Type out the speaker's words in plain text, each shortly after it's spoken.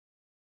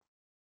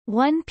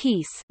One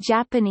Piece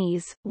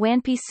Japanese,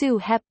 Wanpisu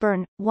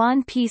Hepburn,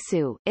 One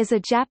Pisu, is a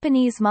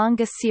Japanese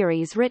manga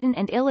series written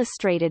and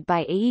illustrated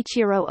by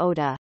Eiichiro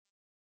Oda.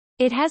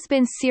 It has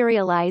been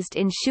serialized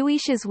in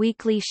Shueisha's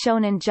weekly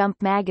Shonen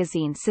Jump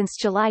magazine since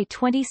July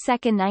 22,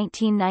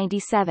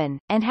 1997,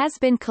 and has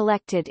been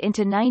collected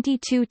into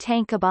 92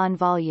 tankobon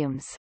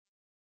volumes.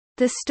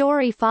 The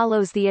story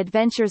follows the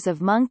adventures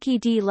of Monkey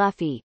D.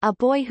 Luffy, a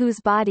boy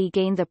whose body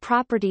gained the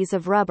properties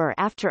of rubber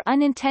after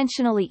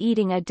unintentionally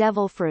eating a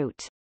devil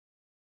fruit.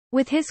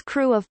 With his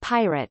crew of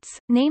pirates,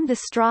 named the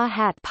Straw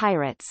Hat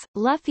Pirates,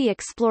 Luffy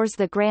explores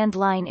the Grand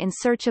Line in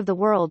search of the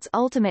world's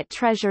ultimate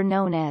treasure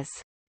known as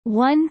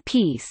One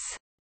Piece,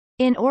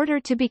 in order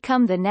to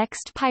become the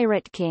next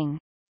Pirate King.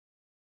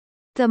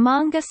 The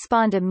manga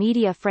spawned a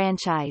media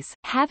franchise,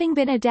 having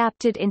been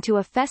adapted into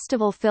a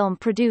festival film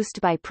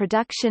produced by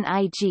Production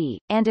IG,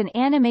 and an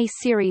anime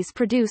series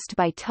produced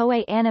by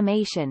Toei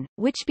Animation,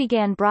 which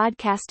began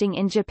broadcasting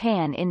in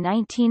Japan in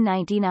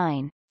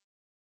 1999.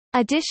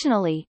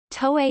 Additionally,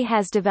 Toei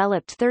has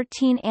developed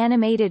 13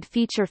 animated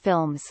feature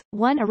films,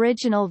 1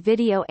 original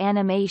video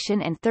animation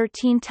and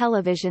 13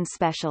 television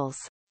specials.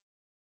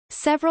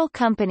 Several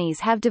companies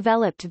have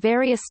developed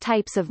various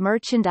types of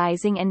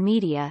merchandising and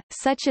media,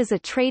 such as a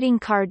trading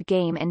card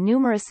game and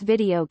numerous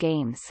video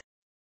games.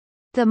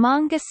 The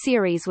manga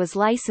series was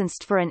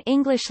licensed for an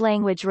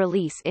English-language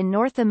release in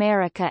North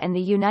America and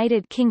the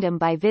United Kingdom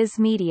by Viz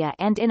Media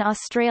and in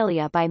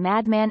Australia by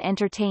Madman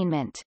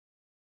Entertainment.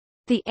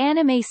 The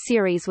anime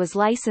series was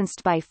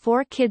licensed by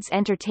 4Kids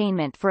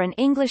Entertainment for an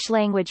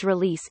English-language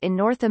release in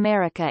North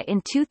America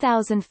in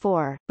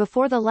 2004,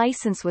 before the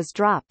license was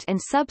dropped and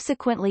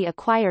subsequently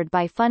acquired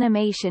by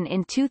Funimation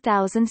in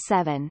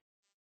 2007.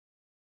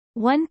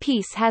 One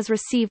Piece has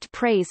received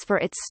praise for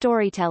its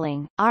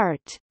storytelling,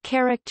 art,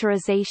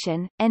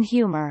 characterization, and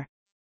humor.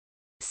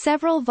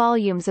 Several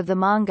volumes of the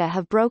manga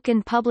have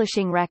broken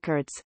publishing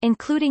records,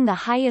 including the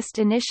highest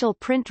initial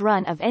print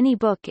run of any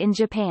book in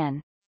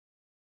Japan.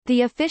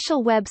 The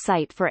official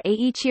website for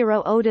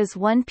Eiichiro Oda's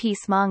One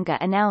Piece manga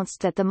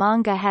announced that the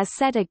manga has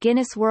set a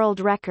Guinness World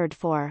Record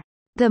for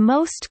the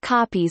most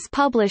copies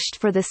published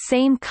for the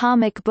same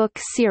comic book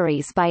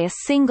series by a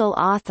single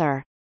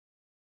author.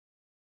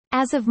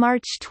 As of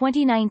March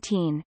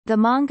 2019, the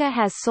manga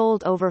has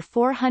sold over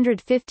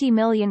 450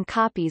 million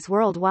copies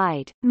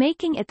worldwide,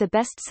 making it the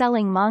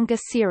best-selling manga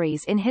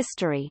series in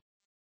history.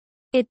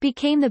 It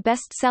became the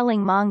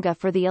best-selling manga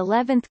for the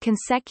 11th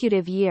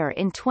consecutive year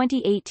in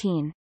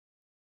 2018.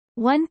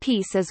 One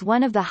Piece is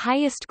one of the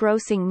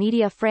highest-grossing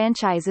media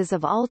franchises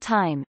of all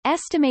time,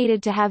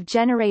 estimated to have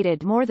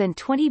generated more than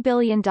 $20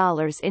 billion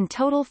in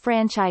total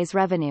franchise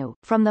revenue,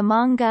 from the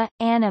manga,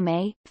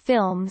 anime,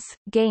 films,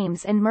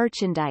 games and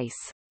merchandise.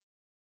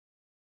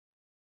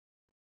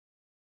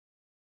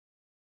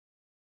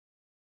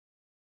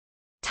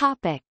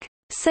 Topic.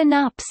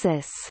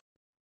 Synopsis.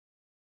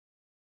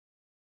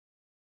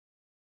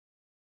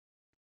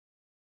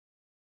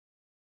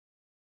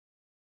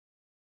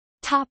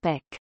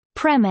 Topic.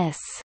 Premise.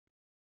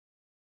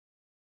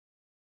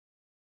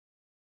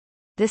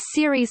 The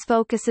series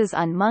focuses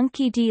on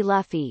Monkey D.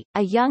 Luffy,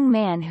 a young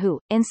man who,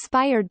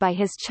 inspired by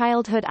his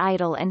childhood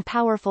idol and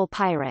powerful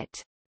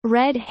pirate,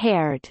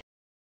 red-haired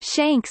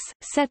Shanks,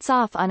 sets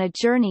off on a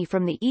journey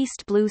from the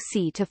East Blue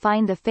Sea to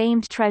find the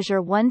famed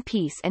treasure One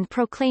Piece and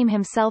proclaim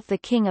himself the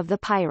king of the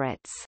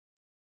pirates.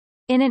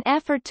 In an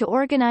effort to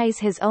organize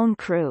his own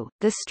crew,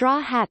 the Straw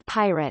Hat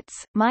Pirates,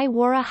 Mai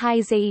Wara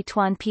Haizei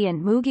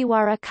Tuanpian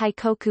Mugiwara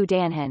Kaikoku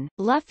Danhan,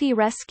 Luffy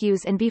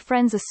rescues and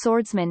befriends a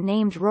swordsman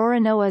named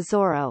Roronoa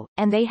Zoro,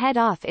 and they head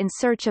off in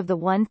search of the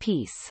One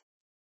Piece.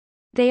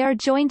 They are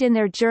joined in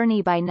their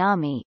journey by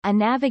Nami, a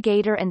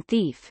navigator and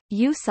thief,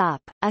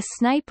 Usopp, a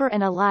sniper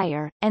and a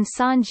liar, and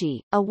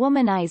Sanji, a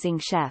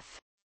womanizing chef.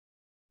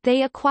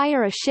 They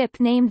acquire a ship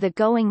named the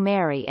Going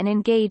Merry and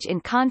engage in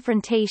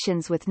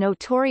confrontations with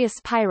notorious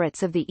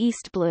pirates of the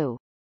East Blue.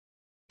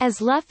 As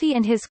Luffy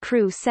and his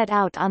crew set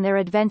out on their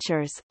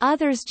adventures,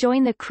 others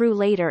join the crew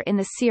later in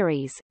the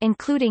series,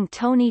 including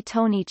Tony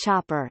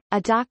Chopper, a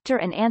doctor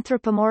and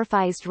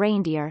anthropomorphized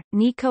reindeer,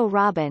 Nico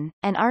Robin,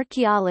 an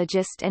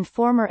archaeologist and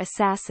former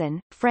assassin,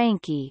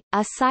 Frankie,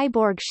 a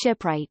cyborg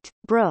shipwright,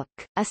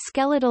 Brooke, a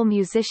skeletal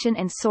musician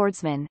and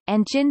swordsman,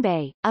 and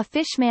Jinbei, a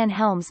fishman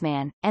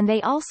helmsman, and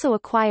they also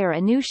acquire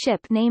a new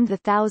ship named the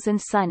Thousand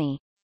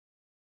Sunny.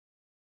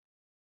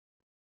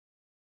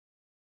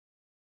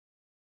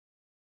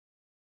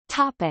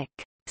 Topic.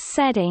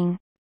 Setting.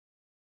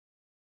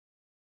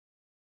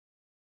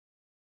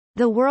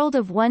 The world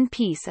of One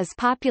Piece is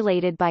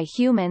populated by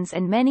humans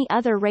and many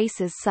other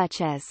races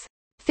such as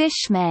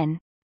fishmen,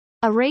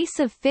 a race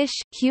of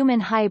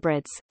fish-human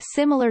hybrids,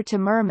 similar to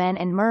mermen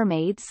and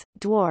mermaids,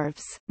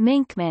 dwarves,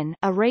 minkmen,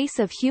 a race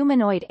of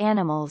humanoid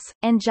animals,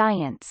 and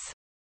giants.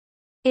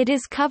 It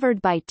is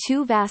covered by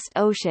 2 vast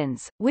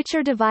oceans, which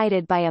are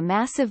divided by a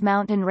massive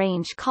mountain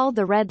range called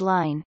the Red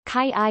Line,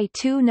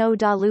 Kai-I-Tu no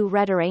Dalu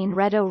Redarain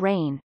Redo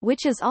Rain,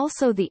 which is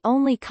also the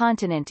only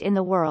continent in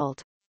the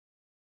world.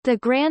 The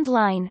Grand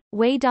Line,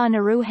 Wei da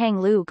Naruhang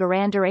Lu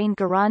Garandarain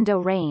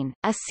Garando Rain,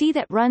 a sea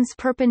that runs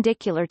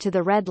perpendicular to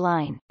the Red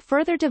Line,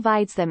 further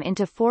divides them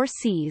into 4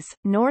 seas: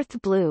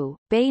 North Blue,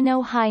 Bei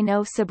no Hai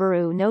no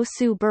Sabaru no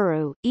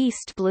Su-buru,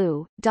 East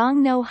Blue,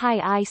 Dong no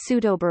Hai I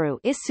Sutoburu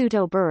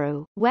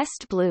Isutoburu,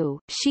 West Blue,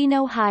 Shi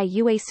no Hai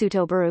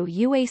Uesutoburu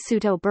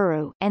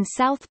Uesutoburu, and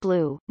South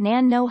Blue,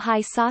 Nan no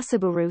Hai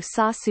Sasaburu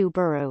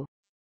Sasuburu.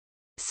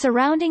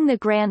 Surrounding the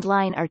Grand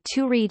Line are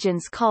 2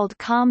 regions called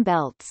calm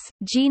belts,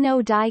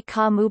 Jino Dai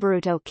Ka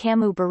Mubaruto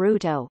Kamu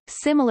Baruto,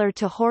 similar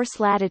to horse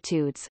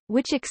latitudes,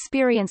 which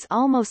experience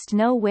almost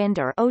no wind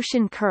or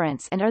ocean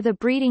currents and are the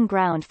breeding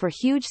ground for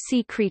huge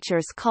sea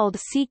creatures called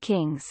sea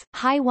kings,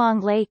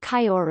 Haiwang Lei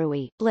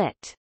Kaiorui,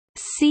 lit.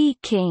 Sea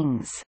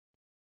kings.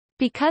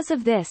 Because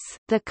of this,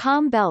 the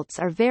calm belts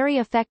are very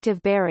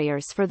effective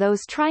barriers for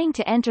those trying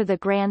to enter the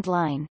Grand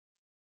Line.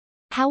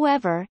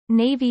 However,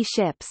 Navy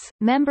ships,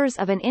 members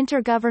of an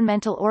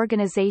intergovernmental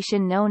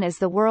organization known as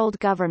the World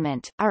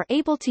Government, are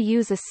able to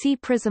use a sea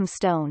prism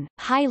stone,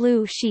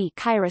 Hailu Shi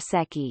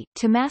Kairaseki,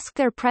 to mask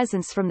their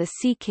presence from the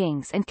Sea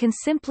Kings and can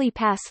simply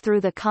pass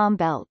through the calm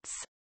belts.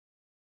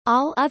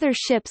 All other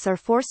ships are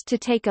forced to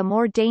take a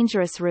more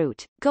dangerous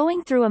route,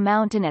 going through a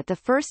mountain at the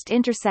first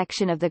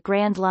intersection of the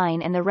Grand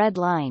Line and the Red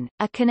Line,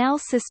 a canal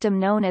system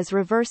known as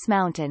Reverse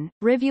Mountain,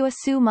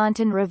 Rivuasu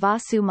Mountain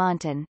Rivasu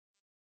Mountain.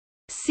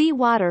 Sea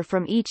water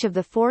from each of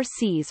the 4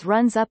 seas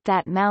runs up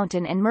that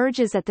mountain and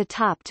merges at the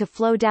top to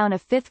flow down a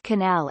 5th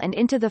canal and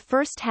into the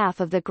first half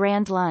of the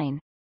Grand Line.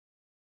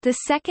 The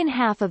second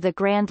half of the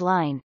Grand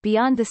Line,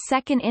 beyond the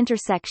second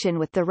intersection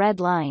with the Red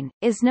Line,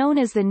 is known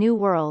as the New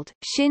World,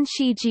 Shin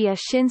Shijia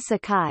Shin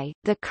Sakai.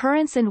 The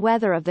currents and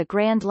weather of the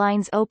Grand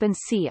Line's open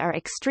sea are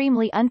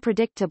extremely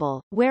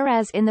unpredictable,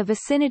 whereas in the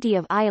vicinity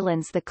of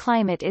islands the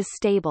climate is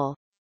stable.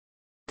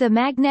 The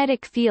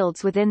magnetic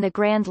fields within the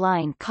Grand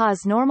Line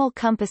cause normal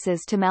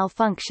compasses to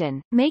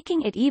malfunction,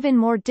 making it even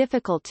more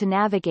difficult to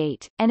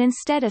navigate, and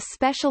instead a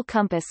special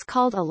compass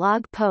called a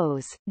log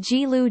pose,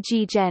 Jilu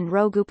Jigen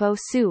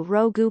Roguposu,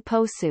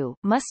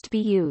 must be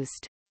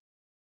used.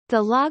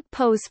 The log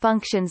pose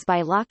functions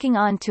by locking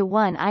on to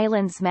one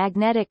island's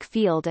magnetic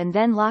field and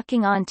then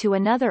locking on to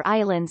another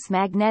island's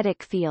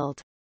magnetic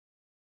field.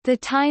 The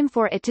time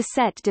for it to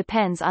set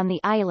depends on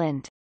the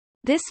island.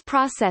 This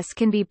process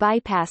can be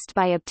bypassed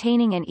by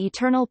obtaining an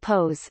eternal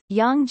pose,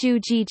 Yangju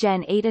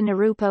Jigen Eta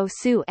Narupo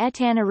Su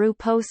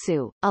Etanarupo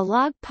Su, a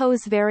log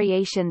pose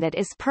variation that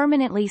is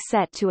permanently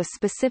set to a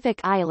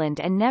specific island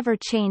and never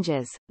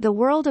changes. The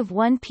world of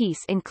One Piece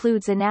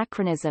includes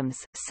anachronisms,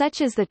 such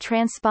as the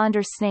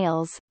transponder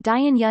snails,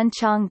 Dian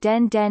Yunchong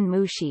Den Den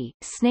Mushi,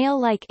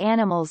 snail-like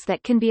animals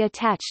that can be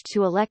attached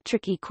to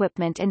electric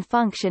equipment and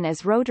function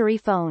as rotary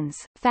phones,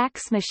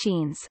 fax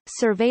machines,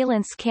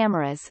 surveillance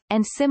cameras,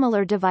 and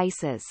similar devices.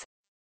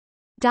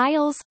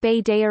 Dials,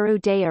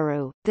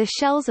 the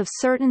shells of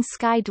certain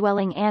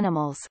sky-dwelling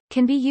animals,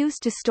 can be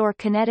used to store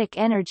kinetic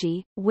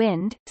energy,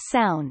 wind,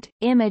 sound,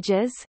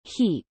 images,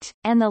 heat,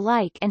 and the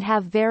like and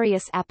have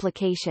various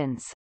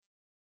applications.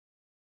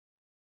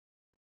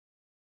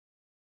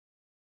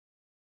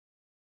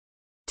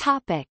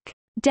 Topic: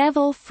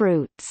 Devil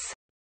fruits.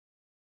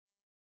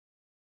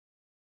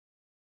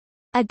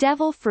 A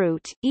devil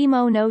fruit,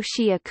 Imo no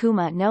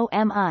Shiakuma no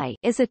Mi,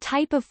 is a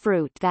type of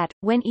fruit that,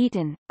 when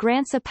eaten,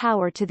 grants a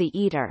power to the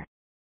eater.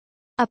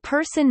 A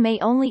person may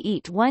only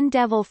eat one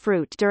devil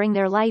fruit during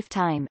their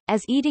lifetime,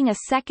 as eating a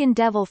second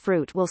devil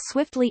fruit will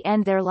swiftly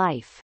end their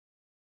life.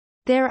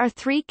 There are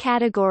 3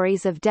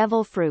 categories of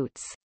devil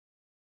fruits.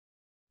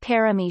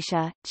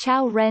 Paramecia,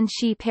 Chao Ren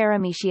Shi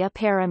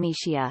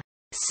Paramecia,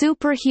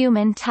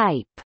 superhuman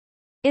type,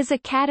 is a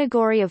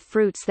category of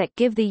fruits that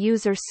give the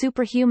user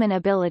superhuman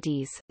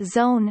abilities.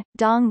 Zone,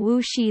 Dong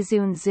Wu Shi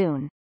Zun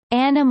Zun,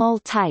 animal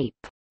type.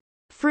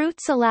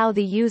 Fruits allow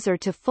the user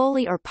to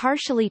fully or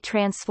partially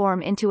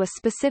transform into a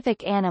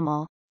specific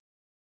animal.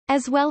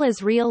 As well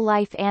as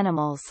real-life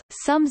animals,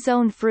 some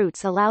zone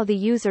fruits allow the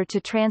user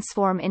to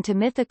transform into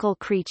mythical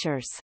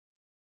creatures.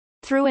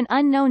 Through an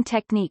unknown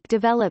technique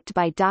developed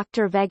by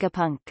Dr.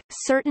 Vegapunk,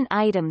 certain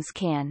items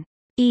can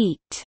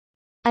eat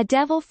a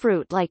devil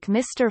fruit like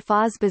Mr.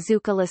 Foz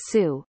Bazooka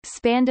Lasso,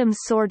 Spandam's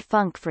Sword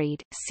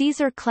Funkfried,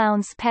 Caesar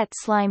Clown's Pet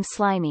Slime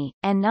Slimy,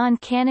 and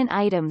non-canon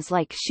items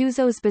like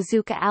Shuzo's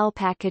Bazooka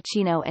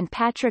Alpacachino and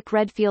Patrick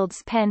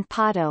Redfield's Pen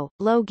Pato,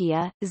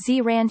 Logia,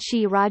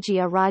 Zranshi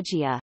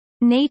Rajia.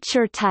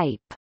 Nature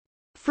type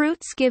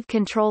fruits give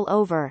control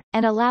over,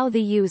 and allow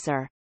the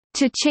user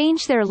to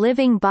change their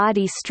living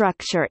body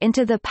structure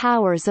into the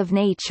powers of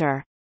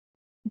nature.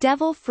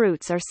 Devil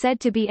fruits are said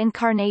to be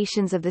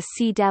incarnations of the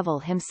sea devil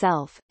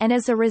himself, and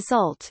as a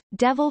result,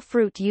 devil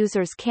fruit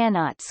users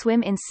cannot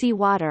swim in sea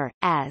water,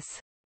 as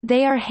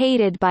they are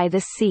hated by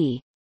the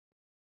sea.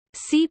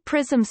 Sea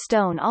prism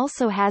stone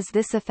also has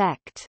this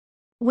effect.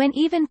 When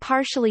even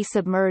partially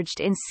submerged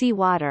in sea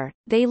water,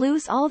 they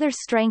lose all their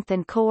strength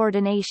and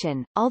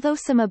coordination, although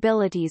some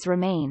abilities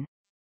remain.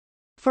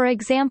 For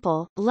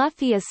example,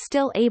 Luffy is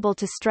still able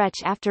to stretch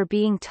after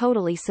being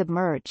totally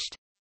submerged.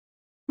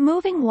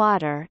 Moving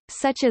water,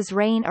 such as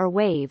rain or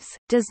waves,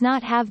 does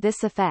not have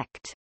this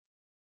effect.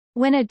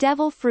 When a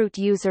devil fruit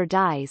user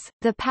dies,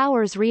 the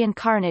powers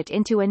reincarnate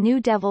into a new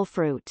devil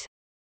fruit.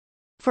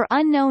 For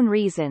unknown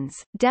reasons,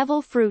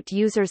 devil fruit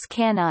users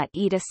cannot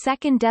eat a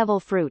second devil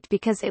fruit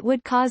because it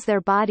would cause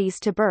their bodies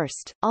to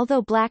burst,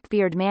 although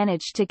Blackbeard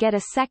managed to get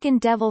a second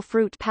devil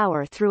fruit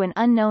power through an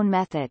unknown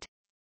method.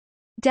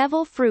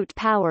 Devil fruit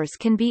powers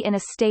can be in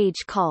a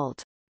stage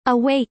called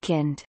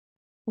awakened,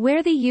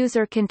 where the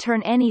user can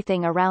turn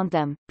anything around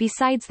them,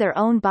 besides their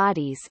own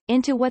bodies,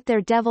 into what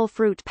their devil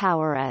fruit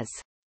power is.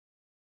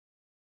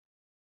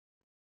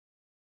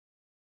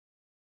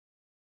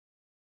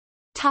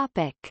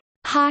 Topic: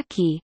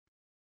 Haki.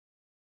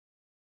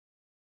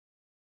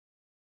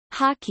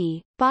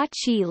 Haki,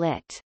 Bachi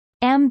lit.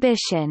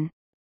 Ambition,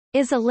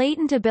 is a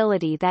latent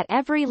ability that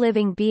every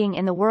living being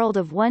in the world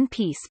of One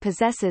Piece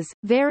possesses.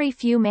 Very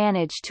few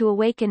manage to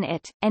awaken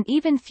it, and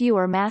even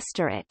fewer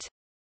master it.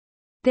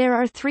 There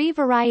are 3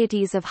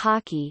 varieties of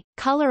Haki: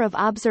 color of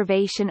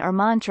observation or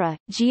mantra.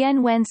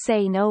 Jien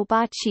Wensei no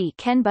Bachi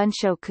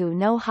Kenbunshoku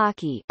no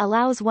Haki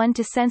allows one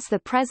to sense the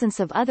presence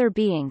of other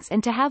beings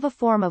and to have a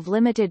form of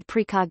limited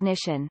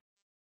precognition.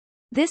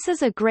 This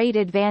is a great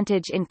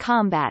advantage in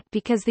combat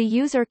because the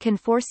user can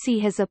foresee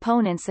his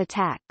opponent's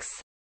attacks.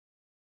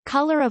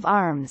 Color of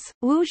arms,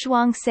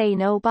 Wuzhuangsei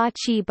no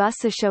Bachi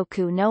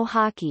Busashoku no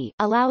Haki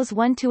allows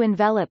one to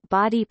envelop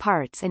body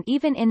parts and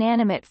even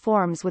inanimate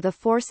forms with a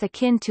force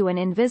akin to an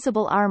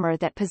invisible armor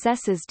that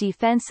possesses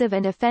defensive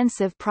and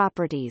offensive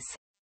properties.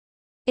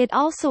 It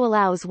also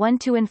allows one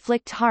to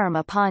inflict harm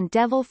upon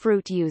devil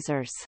fruit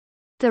users.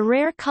 The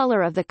rare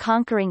color of the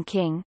Conquering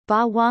King,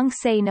 Ba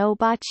Wangsei no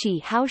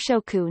Bachi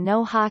Haoshoku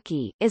no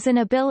Haki, is an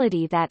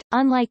ability that,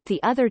 unlike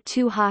the other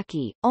 2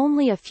 Haki,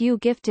 only a few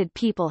gifted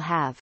people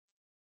have.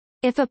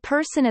 If a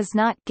person is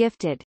not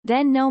gifted,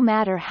 then no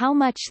matter how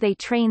much they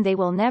train they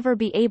will never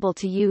be able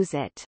to use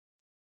it.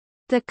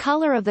 The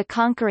color of the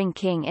Conquering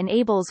King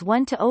enables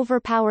one to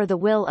overpower the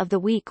will of the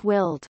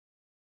weak-willed.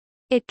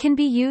 It can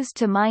be used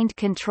to mind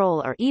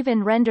control or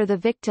even render the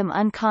victim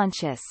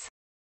unconscious.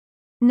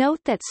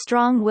 Note that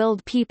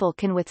strong-willed people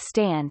can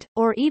withstand,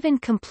 or even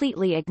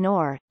completely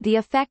ignore, the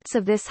effects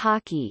of this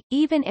Haki,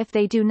 even if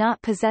they do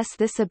not possess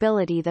this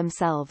ability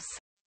themselves.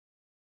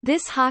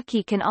 This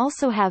Haki can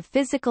also have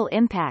physical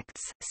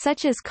impacts,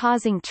 such as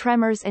causing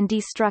tremors and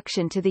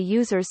destruction to the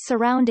user's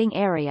surrounding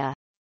area.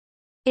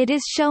 It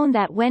is shown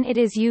that when it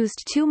is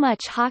used too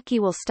much, Haki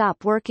will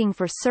stop working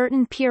for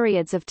certain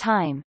periods of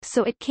time,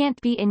 so it can't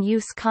be in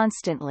use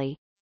constantly.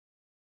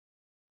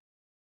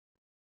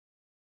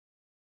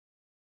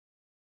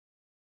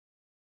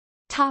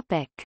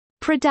 Topic: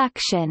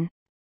 Production.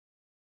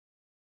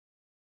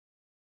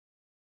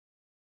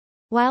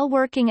 While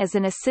working as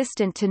an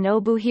assistant to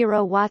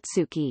Nobuhiro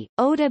Watsuki,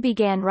 Oda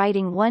began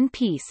writing One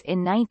Piece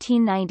in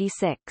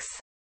 1996.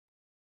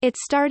 It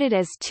started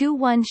as 2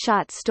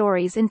 one-shot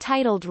stories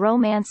entitled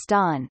Romance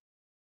Dawn,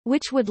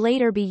 which would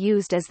later be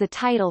used as the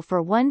title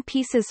for One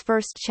Piece's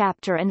first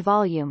chapter and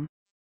volume.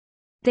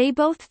 They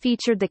both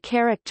featured the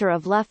character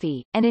of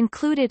Luffy, and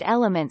included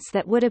elements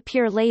that would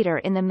appear later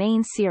in the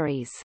main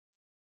series.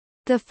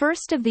 The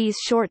first of these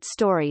short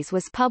stories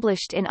was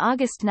published in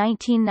August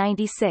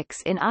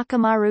 1996 in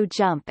Akamaru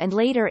Jump and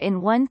later in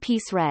One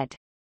Piece Red.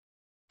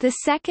 The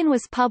second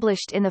was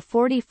published in the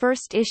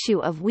 41st issue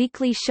of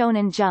Weekly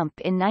Shonen Jump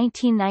in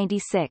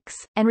 1996,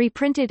 and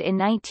reprinted in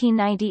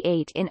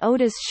 1998 in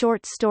Oda's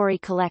short story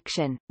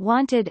collection,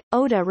 Wanted.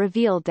 Oda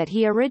revealed that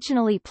he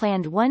originally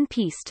planned One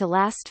Piece to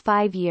last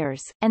 5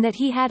 years, and that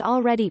he had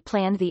already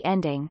planned the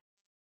ending.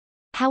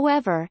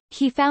 However,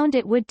 he found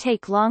it would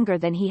take longer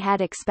than he had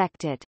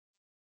expected.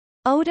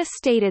 Oda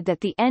stated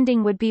that the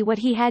ending would be what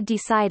he had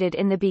decided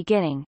in the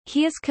beginning.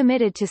 He is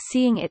committed to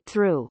seeing it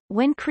through.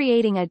 When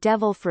creating a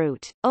devil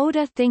fruit,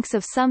 Oda thinks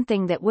of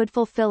something that would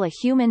fulfill a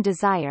human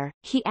desire.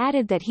 He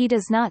added that he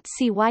does not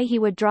see why he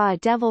would draw a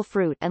devil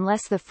fruit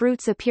unless the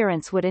fruit's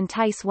appearance would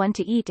entice one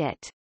to eat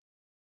it.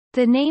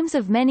 The names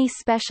of many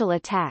special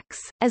attacks,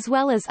 as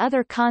well as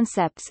other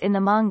concepts in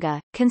the manga,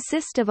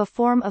 consist of a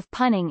form of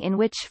punning in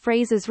which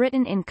phrases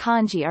written in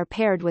kanji are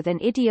paired with an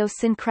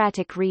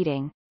idiosyncratic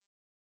reading.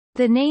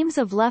 The names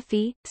of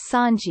Luffy,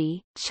 Sanji,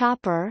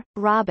 Chopper,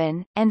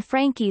 Robin, and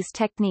Frankie's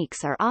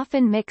techniques are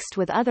often mixed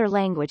with other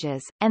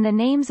languages, and the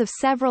names of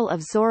several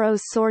of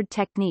Zoro's sword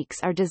techniques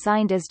are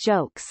designed as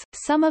jokes.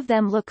 Some of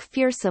them look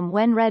fearsome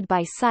when read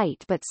by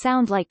sight but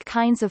sound like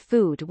kinds of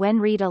food when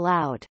read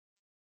aloud.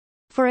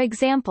 For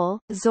example,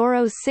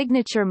 Zoro's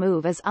signature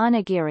move is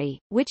onigiri,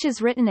 which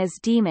is written as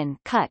demon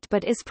cut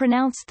but is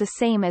pronounced the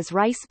same as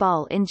rice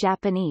ball in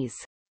Japanese.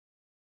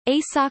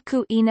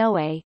 Eisaku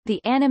Inoue, the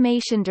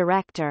animation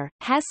director,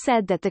 has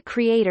said that the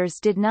creators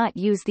did not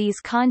use these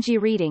kanji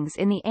readings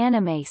in the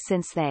anime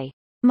since they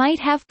might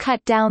have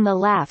cut down the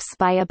laughs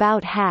by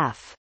about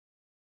half.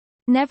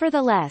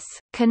 Nevertheless,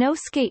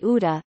 Konosuke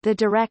Uda, the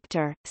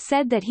director,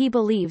 said that he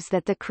believes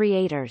that the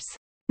creators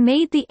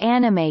made the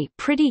anime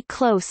pretty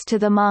close to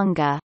the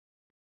manga.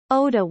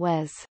 Oda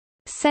was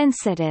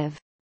sensitive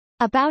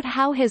about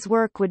how his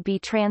work would be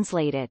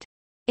translated.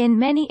 In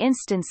many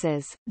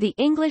instances, the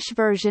English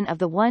version of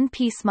the One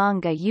Piece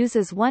manga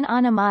uses one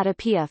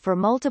onomatopoeia for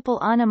multiple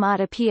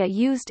onomatopoeia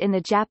used in the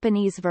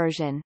Japanese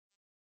version.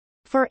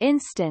 For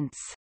instance,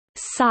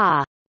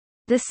 sa,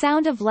 the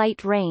sound of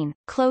light rain,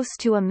 close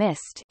to a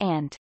mist,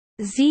 and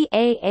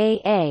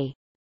zaa,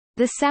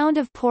 the sound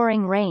of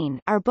pouring rain,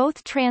 are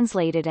both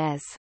translated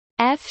as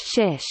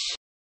f-shish.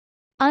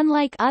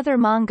 Unlike other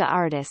manga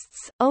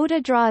artists,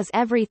 Oda draws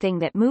everything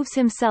that moves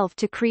himself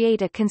to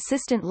create a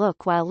consistent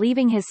look while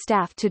leaving his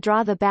staff to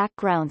draw the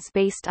backgrounds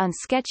based on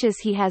sketches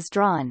he has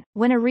drawn.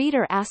 When a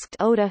reader asked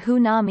Oda who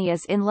Nami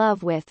is in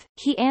love with,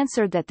 he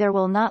answered that there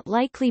will not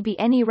likely be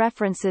any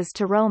references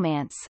to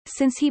romance,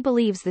 since he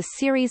believes the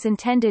series'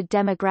 intended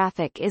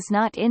demographic is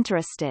not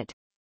interested.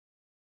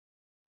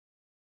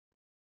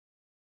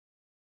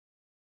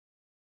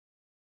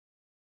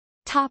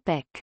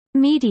 Topic: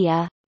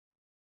 Media.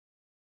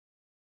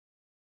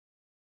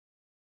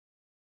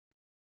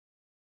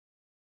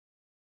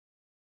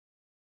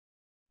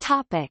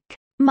 Topic: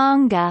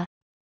 Manga.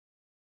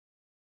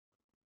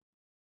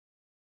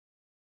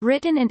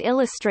 Written and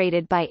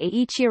illustrated by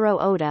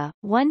Eiichiro Oda,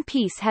 One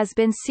Piece has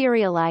been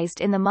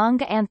serialized in the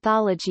manga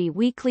anthology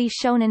Weekly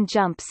Shonen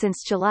Jump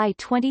since July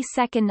 22,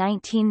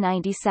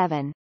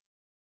 1997.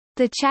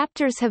 The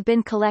chapters have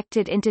been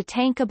collected into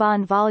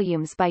tankobon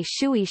volumes by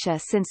Shueisha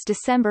since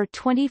December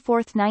 24,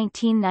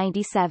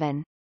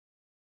 1997.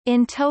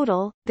 In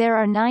total, there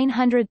are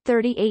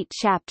 938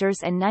 chapters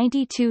and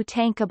 92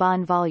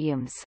 tankobon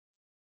volumes.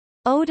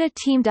 Oda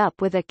teamed up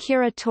with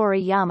Akira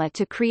Toriyama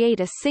to create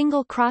a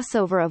single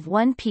crossover of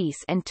One Piece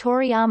and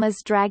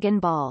Toriyama's Dragon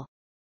Ball.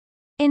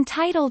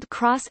 Entitled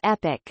Cross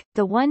Epic,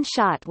 the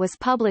one-shot was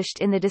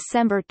published in the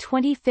December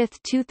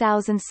 25,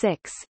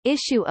 2006,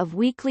 issue of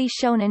Weekly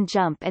Shonen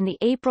Jump and the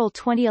April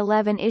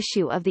 2011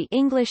 issue of the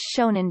English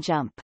Shonen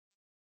Jump.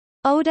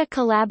 Oda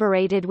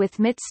collaborated with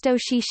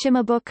Mitsutoshi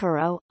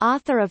Shimabukuro,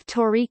 author of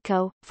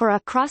Toriko, for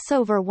a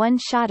crossover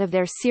one-shot of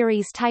their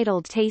series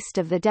titled Taste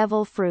of the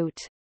Devil Fruit.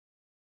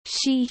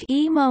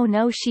 Shi-imo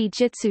no shi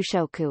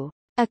jitsushoku.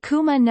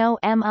 Akuma no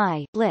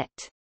mi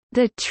lit.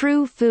 The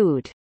True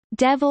Food.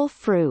 Devil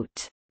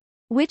Fruit,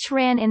 which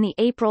ran in the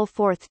April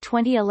 4,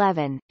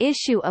 2011,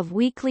 issue of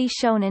Weekly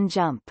Shonen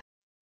Jump.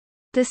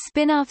 The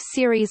spin-off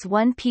series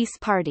One Piece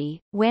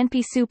Party,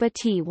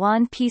 Wanpisupati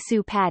One Piece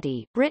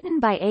Patty, written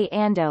by A.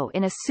 Ando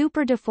in a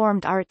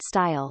super-deformed art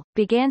style,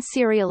 began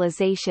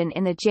serialization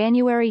in the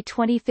January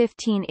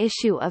 2015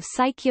 issue of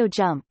Saikyo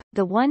Jump.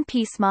 The One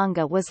Piece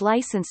manga was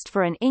licensed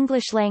for an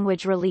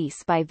English-language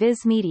release by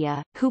Viz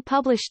Media, who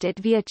published it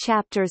via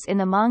chapters in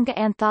the manga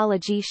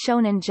anthology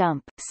Shonen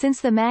Jump,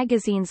 since the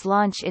magazine's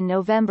launch in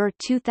November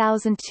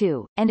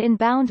 2002, and in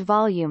bound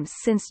volumes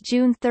since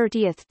June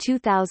 30,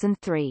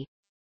 2003.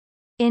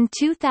 In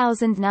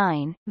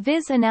 2009,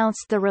 Viz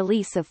announced the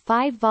release of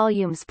 5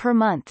 volumes per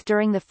month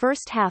during the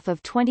first half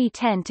of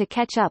 2010 to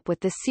catch up with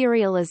the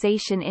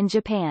serialization in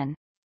Japan.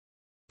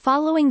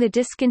 Following the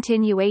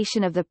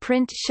discontinuation of the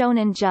print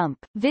Shonen Jump,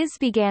 Viz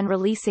began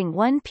releasing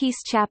One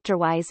Piece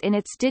chapterwise in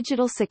its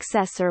digital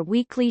successor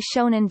Weekly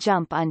Shonen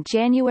Jump on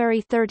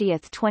January 30,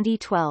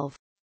 2012.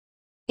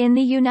 In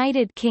the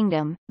United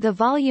Kingdom, the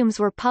volumes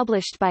were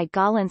published by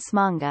Gollancz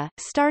Manga,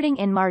 starting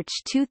in March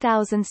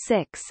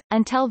 2006,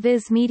 until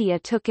Viz Media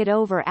took it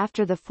over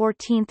after the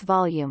 14th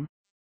volume.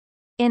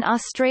 In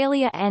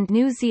Australia and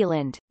New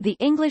Zealand, the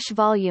English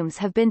volumes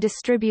have been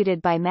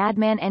distributed by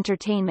Madman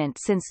Entertainment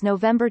since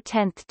November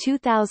 10,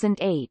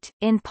 2008.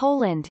 In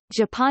Poland,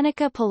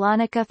 Japonica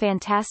Polonica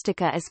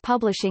Fantastica is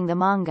publishing the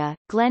manga,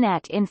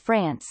 Glenat in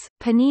France,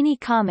 Panini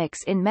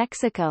Comics in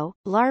Mexico,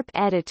 LARP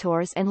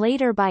Editors and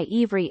later by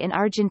Ivry in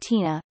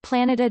Argentina,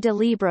 Planeta de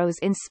Libros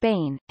in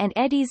Spain, and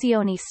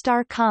Edizioni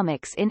Star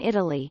Comics in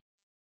Italy.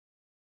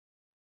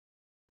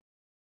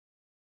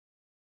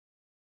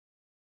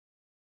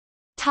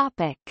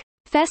 Topic: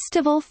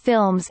 Festival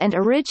films and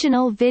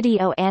original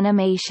video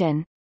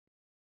animation.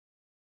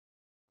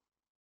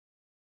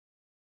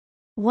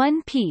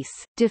 One Piece,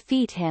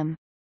 Defeat Him.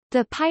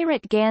 The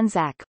Pirate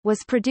Ganzak,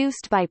 was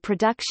produced by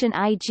Production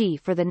IG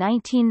for the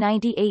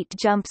 1998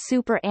 Jump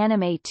Super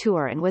Anime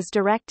Tour and was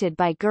directed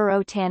by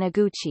Guro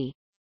Taniguchi.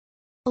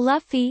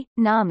 Luffy,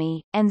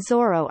 Nami, and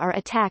Zoro are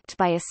attacked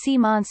by a sea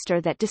monster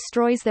that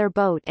destroys their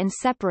boat and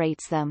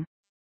separates them.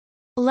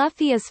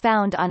 Luffy is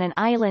found on an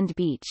island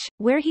beach,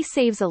 where he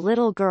saves a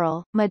little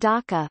girl,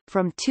 Medaka,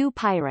 from 2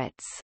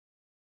 pirates.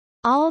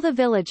 All the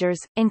villagers,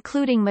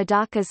 including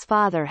Medaka's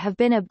father, have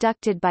been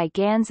abducted by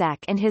Ganzak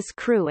and his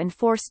crew and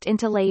forced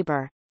into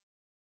labor.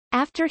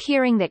 After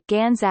hearing that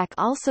Ganzak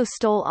also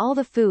stole all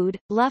the food,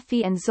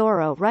 Luffy and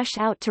Zoro rush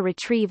out to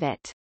retrieve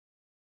it.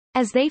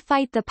 As they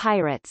fight the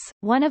pirates,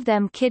 one of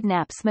them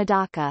kidnaps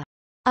Medaka.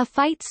 A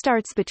fight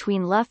starts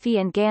between Luffy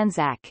and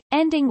Ganzak,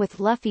 ending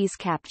with Luffy's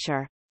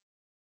capture.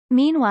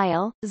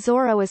 Meanwhile,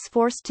 Zoro is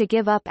forced to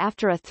give up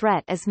after a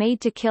threat is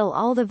made to kill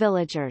all the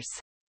villagers.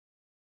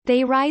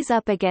 They rise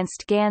up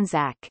against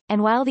Ganzak,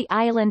 and while the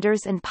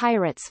islanders and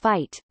pirates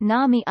fight,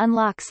 Nami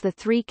unlocks the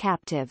 3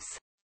 captives.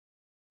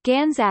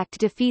 Ganzak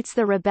defeats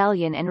the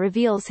rebellion and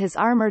reveals his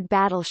armored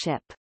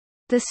battleship.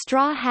 The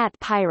Straw Hat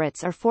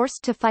Pirates are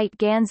forced to fight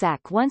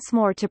Ganzak once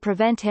more to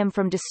prevent him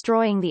from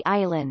destroying the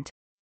island.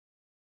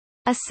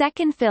 A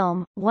second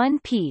film, One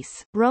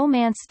Piece,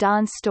 Romance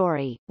Dawn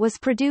Story, was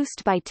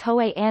produced by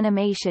Toei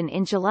Animation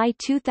in July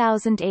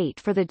 2008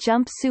 for the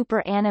Jump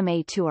Super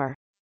Anime Tour.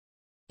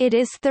 It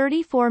is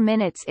 34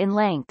 minutes in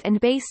length and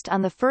based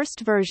on the first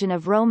version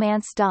of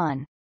Romance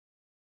Dawn.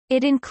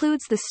 It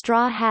includes the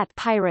Straw Hat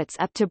Pirates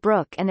up to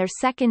Brook and their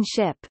second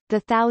ship, the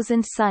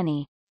Thousand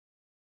Sunny.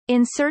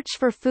 In search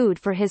for food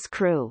for his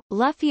crew,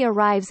 Luffy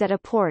arrives at a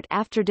port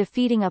after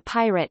defeating a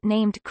pirate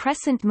named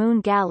Crescent Moon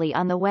Galley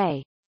on the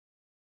way.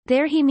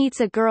 There he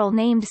meets a girl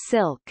named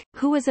Silk,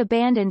 who was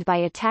abandoned by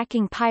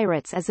attacking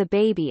pirates as a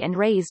baby and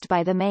raised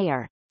by the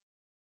mayor.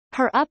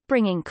 Her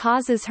upbringing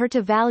causes her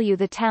to value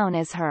the town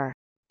as her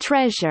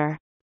treasure.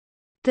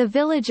 The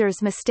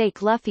villagers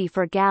mistake Luffy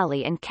for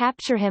Galley and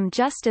capture him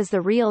just as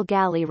the real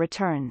Galley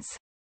returns.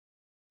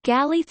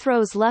 Galley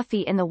throws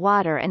Luffy in the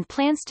water and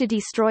plans to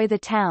destroy the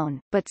town,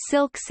 but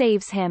Silk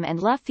saves him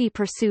and Luffy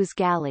pursues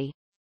Galley.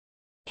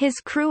 His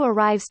crew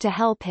arrives to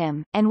help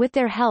him, and with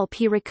their help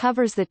he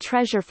recovers the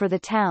treasure for the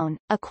town,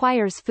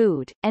 acquires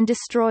food, and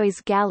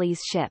destroys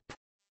Galley's ship.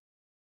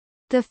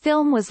 The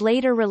film was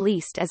later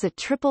released as a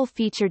triple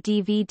feature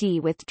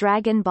DVD with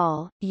Dragon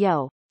Ball,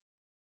 Yo!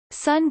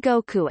 Son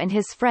Goku and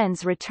his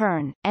friends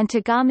return, and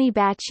Tagami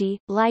Bachi,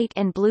 Light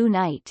and Blue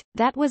Knight,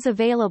 that was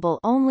available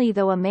only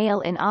though a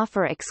mail-in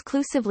offer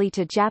exclusively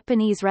to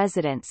Japanese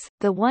residents.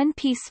 The One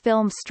Piece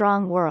film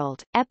Strong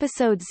World,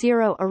 Episode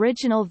 0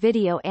 original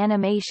video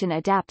animation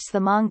adapts the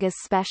manga's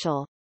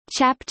special,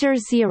 Chapter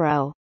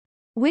 0,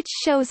 which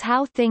shows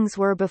how things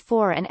were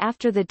before and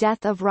after the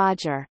death of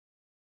Roger.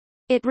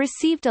 It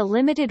received a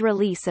limited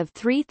release of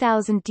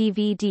 3,000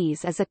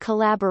 DVDs as a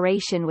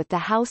collaboration with the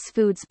House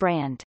Foods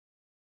brand.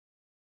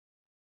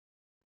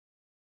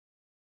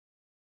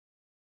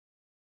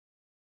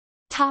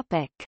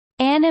 Topic: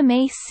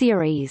 Anime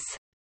series.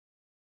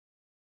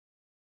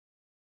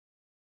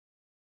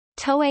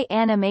 Toei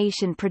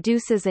Animation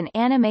produces an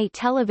anime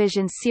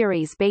television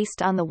series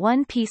based on the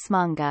One Piece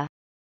manga.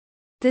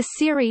 The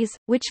series,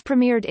 which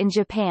premiered in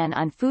Japan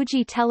on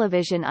Fuji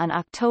Television on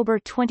October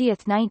 20,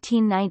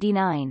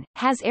 1999,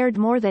 has aired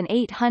more than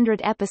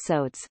 800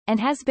 episodes, and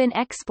has been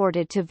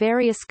exported to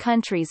various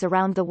countries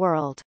around the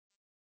world.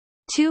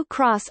 2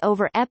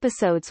 crossover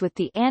episodes with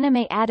the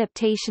anime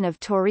adaptation of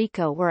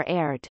Toriko were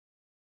aired.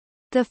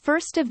 The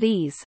first of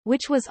these,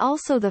 which was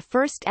also the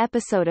first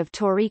episode of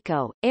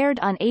Toriko, aired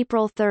on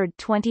April 3,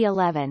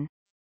 2011.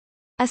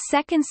 A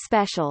second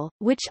special,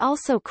 which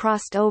also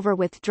crossed over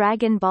with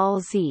Dragon Ball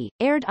Z,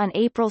 aired on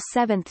April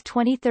 7,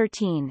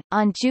 2013.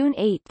 On June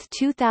 8,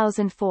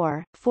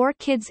 2004,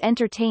 4Kids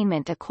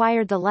Entertainment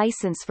acquired the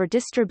license for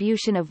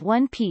distribution of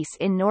One Piece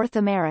in North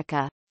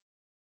America.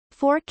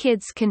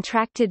 4Kids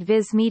contracted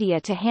Viz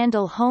Media to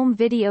handle home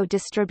video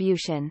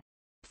distribution.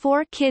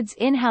 4Kids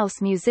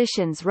in-house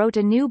musicians wrote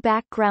a new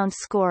background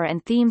score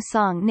and theme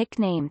song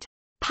nicknamed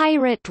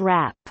Pirate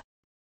Rap.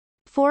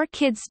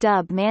 4Kids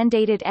dub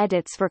mandated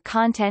edits for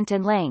content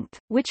and length,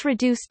 which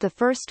reduced the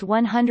first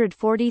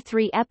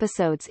 143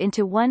 episodes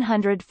into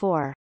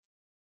 104.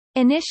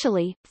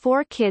 Initially,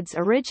 4Kids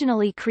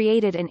originally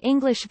created an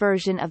English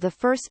version of the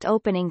first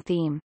opening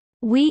theme,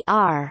 We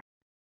Are.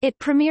 It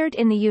premiered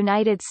in the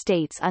United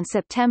States on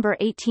September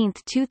 18,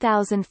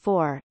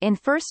 2004, in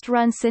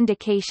first-run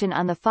syndication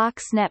on the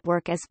Fox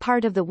network as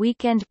part of the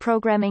weekend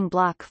programming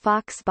block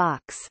Fox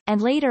Box,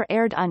 and later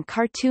aired on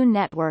Cartoon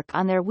Network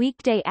on their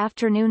weekday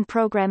afternoon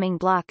programming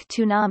block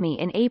Toonami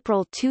in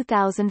April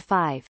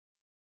 2005.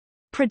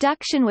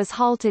 Production was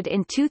halted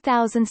in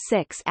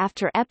 2006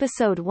 after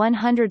episode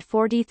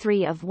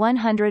 143 of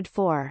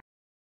 104.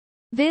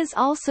 Viz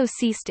also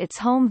ceased its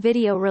home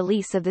video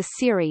release of the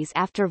series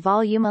after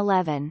Volume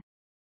 11.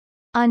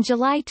 On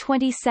July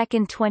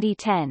 22,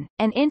 2010,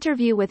 an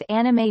interview with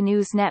Anime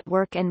News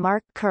Network and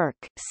Mark Kirk,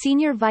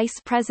 Senior Vice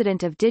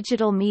President of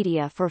Digital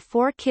Media for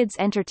 4Kids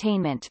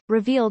Entertainment,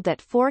 revealed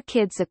that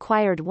 4Kids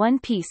acquired One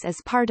Piece as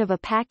part of a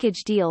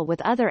package deal with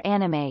other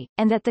anime,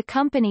 and that the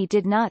company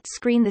did not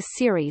screen the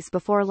series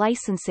before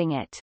licensing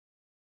it.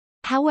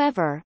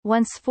 However,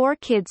 once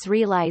 4Kids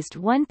realized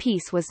One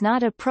Piece was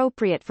not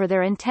appropriate for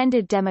their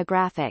intended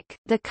demographic,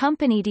 the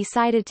company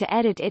decided to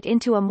edit it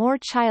into a more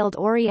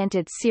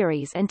child-oriented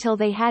series until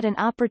they had an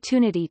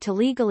opportunity to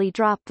legally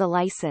drop the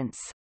license.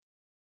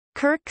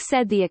 Kirk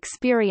said the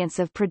experience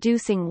of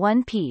producing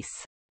One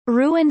Piece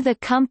ruined the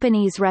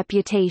company's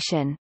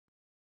reputation.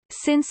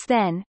 Since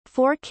then,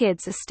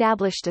 4Kids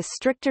established a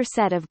stricter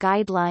set of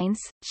guidelines,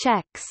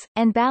 checks,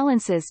 and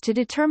balances to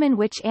determine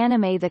which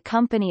anime the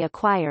company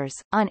acquires.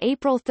 On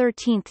April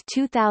 13,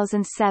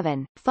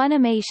 2007,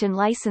 Funimation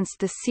licensed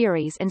the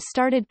series and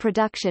started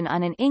production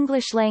on an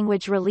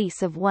English-language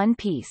release of One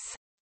Piece.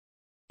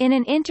 In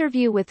an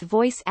interview with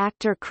voice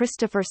actor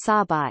Christopher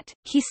Sabat,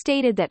 he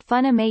stated that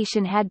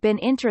Funimation had been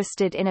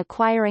interested in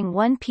acquiring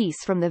One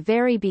Piece from the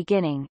very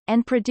beginning,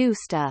 and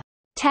produced a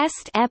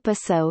test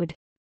episode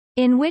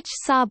in which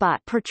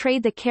Sabat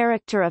portrayed the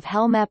character of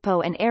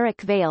Helmeppo and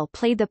Eric Vale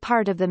played the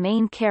part of the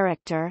main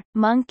character,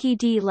 Monkey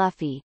D.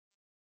 Luffy.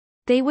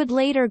 They would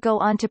later go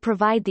on to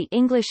provide the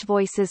English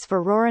voices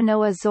for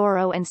Roronoa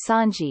Zoro and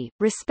Sanji,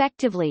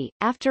 respectively,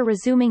 after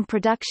resuming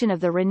production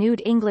of the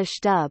renewed English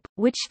dub,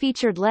 which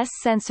featured less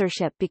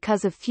censorship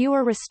because of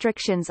fewer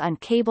restrictions on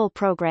cable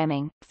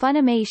programming.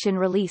 Funimation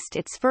released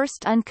its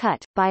first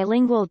uncut,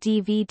 bilingual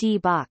DVD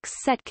box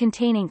set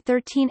containing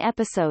 13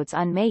 episodes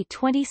on May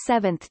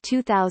 27,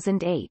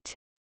 2008.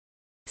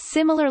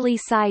 Similarly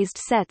sized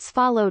sets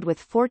followed with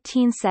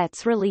 14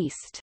 sets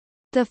released.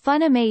 The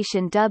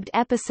Funimation dubbed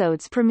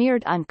episodes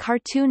premiered on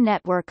Cartoon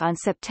Network on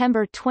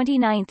September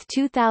 29,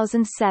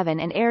 2007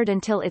 and aired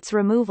until its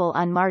removal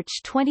on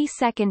March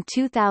 22,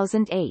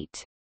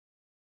 2008.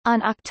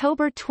 On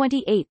October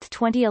 28,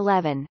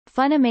 2011,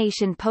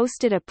 Funimation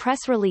posted a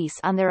press release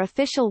on their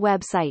official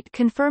website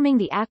confirming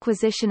the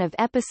acquisition of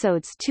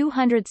episodes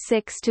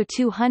 206 to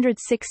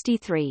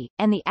 263,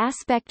 and the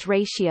aspect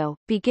ratio,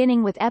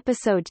 beginning with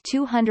episode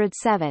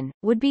 207,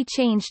 would be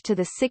changed to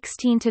the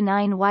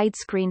 16:9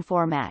 widescreen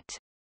format.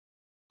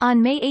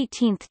 On May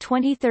 18,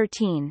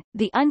 2013,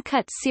 the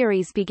uncut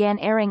series began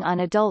airing on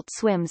Adult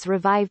Swim's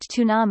revived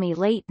Toonami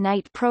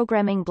late-night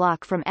programming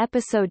block from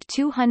episode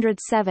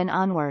 207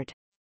 onward.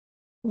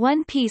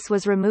 One Piece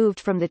was removed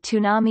from the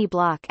Toonami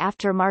block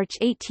after March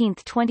 18,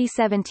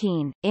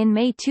 2017. In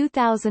May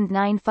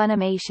 2009,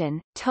 Funimation,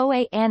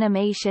 Toei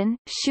Animation,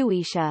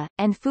 Shueisha,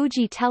 and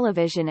Fuji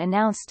Television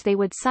announced they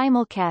would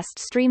simulcast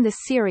stream the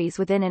series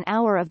within an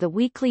hour of the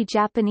weekly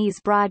Japanese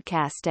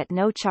broadcast at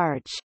no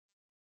charge.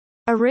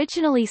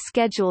 Originally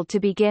scheduled to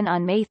begin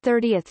on May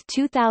 30,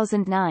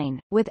 2009,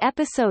 with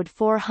episode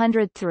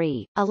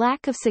 403, a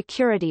lack of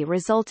security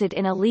resulted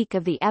in a leak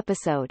of the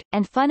episode,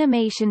 and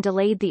Funimation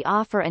delayed the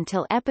offer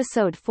until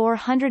episode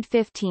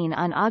 415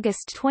 on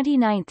August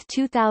 29,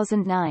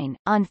 2009.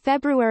 On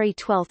February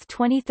 12,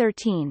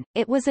 2013,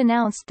 it was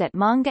announced that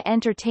Manga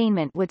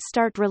Entertainment would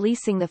start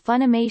releasing the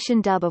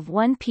Funimation dub of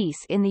One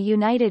Piece in the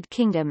United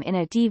Kingdom in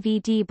a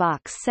DVD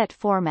box set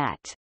format.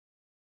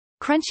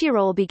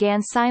 Crunchyroll began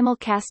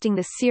simulcasting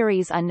the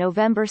series on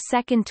November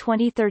 2,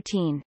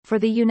 2013, for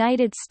the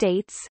United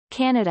States,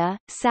 Canada,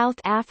 South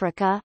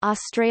Africa,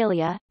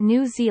 Australia,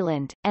 New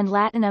Zealand, and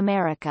Latin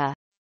America.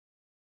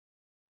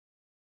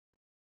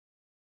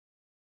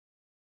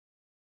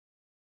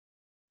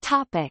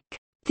 Topic: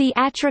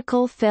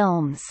 Theatrical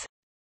films.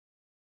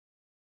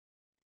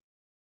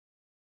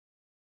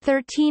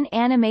 13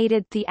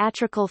 animated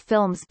theatrical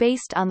films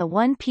based on the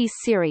One Piece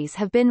series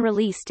have been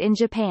released in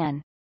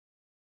Japan.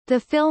 The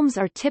films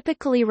are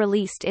typically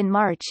released in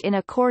March in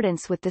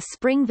accordance with the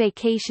spring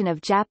vacation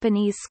of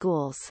Japanese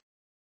schools.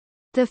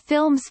 The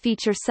films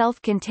feature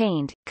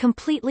self-contained,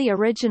 completely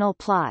original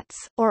plots,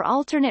 or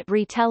alternate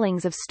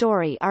retellings of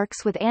story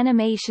arcs with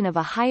animation of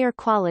a higher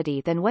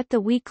quality than what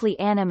the weekly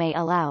anime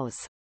allows.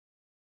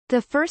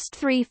 The first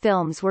 3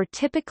 films were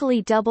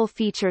typically double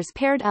features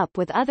paired up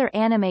with other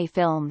anime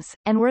films,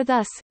 and were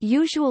thus,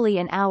 usually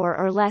an hour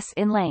or less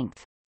in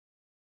length.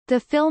 The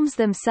films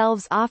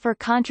themselves offer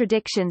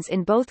contradictions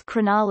in both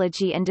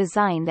chronology and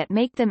design that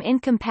make them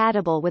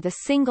incompatible with a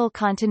single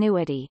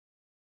continuity.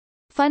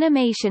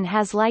 Funimation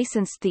has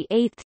licensed the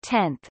 8th,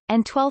 10th,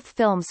 and 12th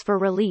films for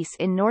release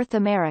in North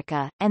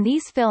America, and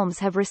these films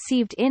have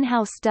received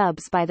in-house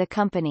dubs by the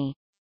company.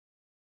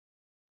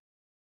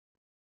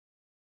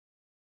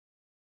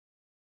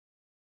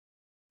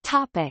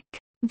 Topic: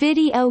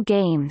 Video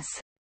games.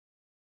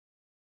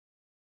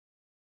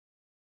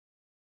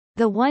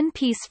 The One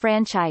Piece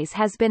franchise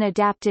has been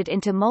adapted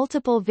into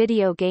multiple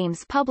video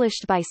games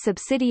published by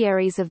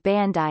subsidiaries of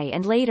Bandai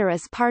and later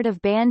as part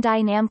of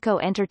Bandai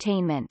Namco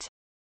Entertainment.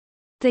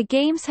 The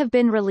games have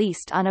been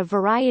released on a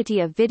variety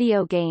of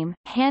video game,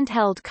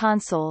 handheld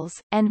consoles,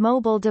 and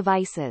mobile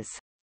devices.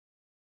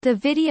 The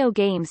video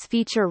games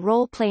feature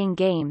role-playing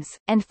games,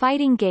 and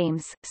fighting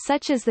games,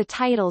 such as the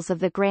titles of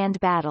the Grand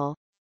Battle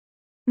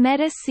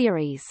Meta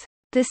series.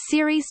 The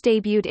series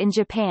debuted in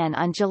Japan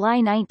on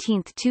July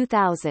 19,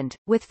 2000,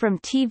 with From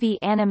TV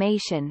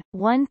Animation,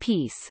 One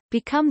Piece,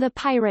 Become the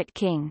Pirate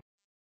King.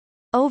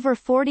 Over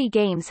 40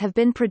 games have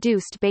been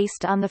produced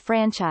based on the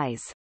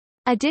franchise.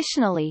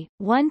 Additionally,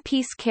 One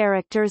Piece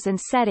characters and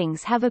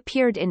settings have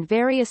appeared in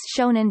various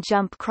Shonen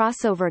Jump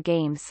crossover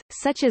games,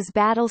 such as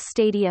Battle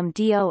Stadium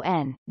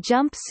DON,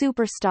 Jump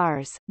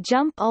Superstars,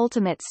 Jump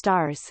Ultimate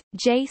Stars,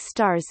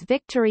 J-Stars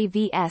Victory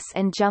vs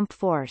and Jump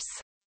Force.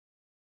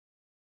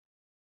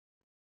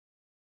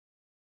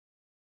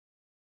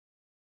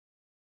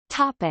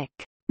 Topic: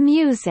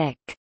 Music.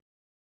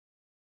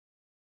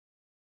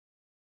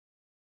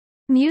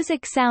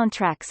 Music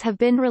soundtracks have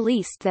been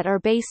released that are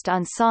based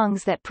on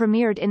songs that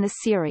premiered in the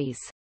series.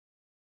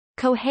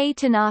 Kohei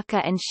Tanaka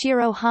and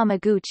Shiro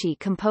Hamaguchi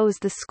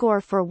composed the score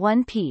for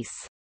One Piece.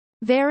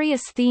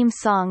 Various theme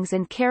songs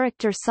and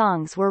character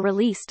songs were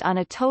released on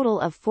a total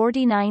of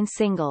 49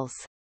 singles.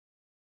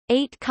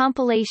 8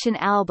 compilation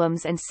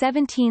albums and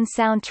 17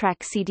 soundtrack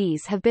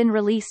CDs have been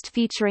released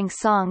featuring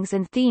songs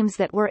and themes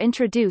that were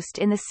introduced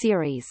in the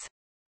series.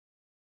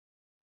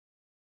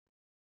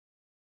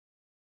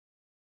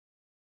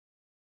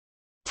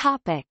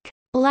 Topic: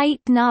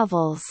 Light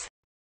novels.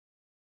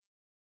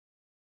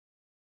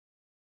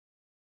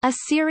 A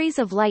series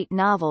of light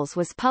novels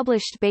was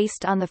published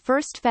based on the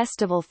first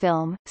festival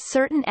film,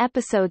 certain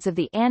episodes of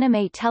the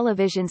anime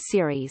television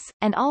series,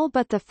 and all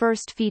but the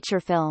first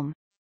feature film.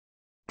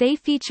 They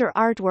feature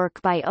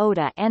artwork by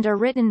Oda and are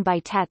written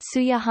by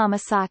Tatsuya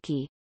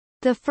Hamasaki.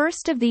 The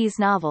first of these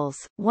novels,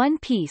 One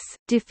Piece,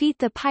 Defeat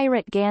the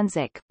Pirate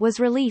Ganzik, was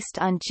released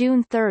on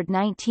June 3,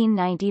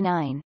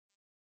 1999.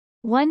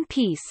 One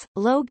Piece,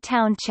 Logue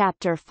Town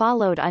chapter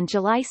followed on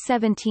July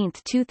 17,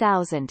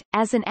 2000,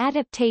 as an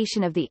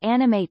adaptation of the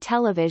anime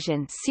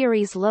television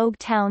series Logue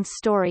Town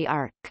story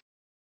arc.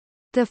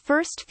 The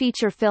first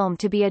feature film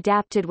to be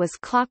adapted was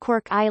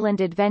Clockwork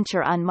Island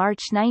Adventure on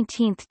March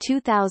 19,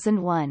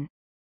 2001.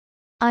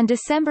 On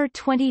December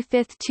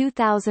 25,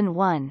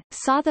 2001,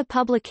 saw the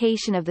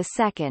publication of the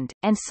second,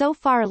 and so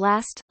far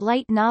last,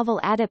 light novel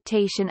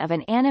adaptation of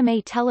an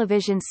anime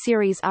television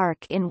series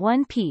arc in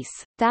One Piece,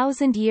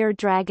 Thousand-Year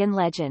Dragon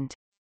Legend.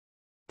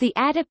 The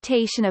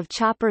adaptation of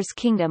Chopper's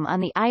Kingdom on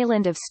the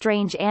Island of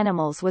Strange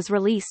Animals was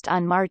released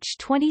on March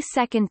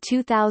 22,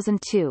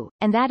 2002,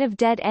 and that of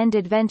Dead End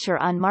Adventure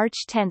on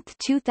March 10,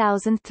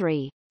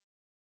 2003.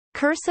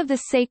 Curse of the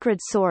Sacred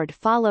Sword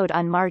followed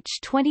on March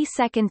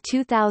 22,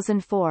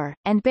 2004,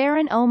 and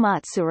Baron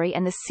Omatsuri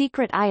and the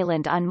Secret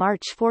Island on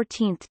March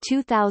 14,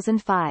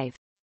 2005.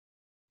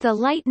 The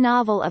light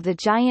novel of the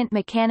Giant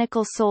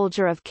Mechanical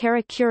Soldier of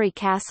Karakuri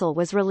Castle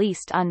was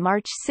released on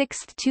March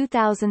 6,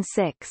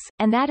 2006,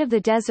 and that of the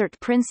Desert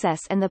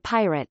Princess and the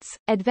Pirates,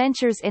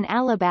 Adventures in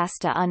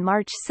Alabasta on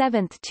March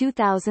 7,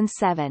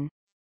 2007.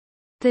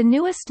 The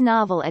newest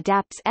novel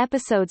adapts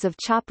episodes of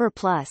Chopper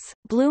Plus,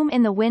 Bloom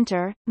in the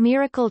Winter,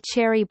 Miracle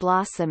Cherry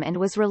Blossom and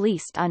was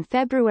released on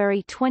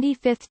February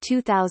 25,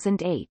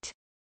 2008.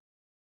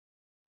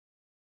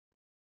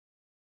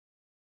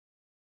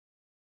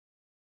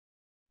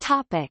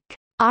 Topic: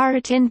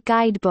 Art and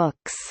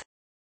guidebooks.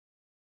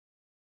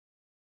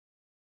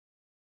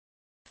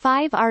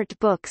 5 art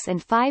books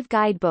and 5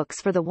 guidebooks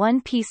for the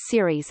One Piece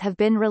series have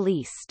been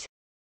released.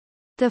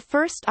 The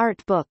first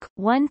art book,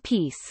 One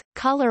Piece,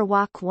 Color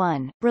Walk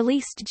 1,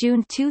 released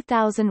June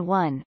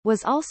 2001,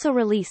 was also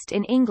released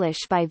in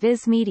English by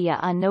Viz Media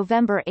on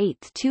November 8,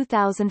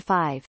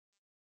 2005.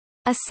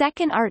 A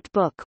second art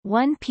book,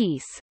 One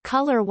Piece,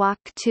 Color Walk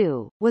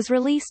 2, was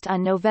released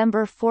on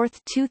November 4,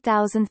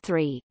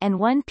 2003, and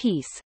One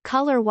Piece,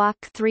 Color Walk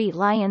 3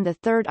 Lion the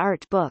third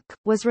art book,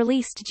 was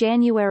released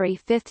January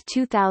 5,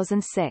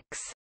 2006.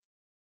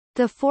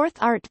 The fourth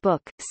art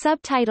book,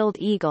 subtitled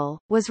Eagle,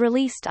 was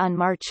released on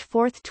March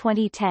 4,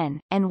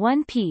 2010, and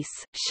One Piece,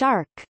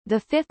 Shark,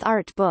 the fifth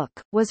art book,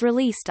 was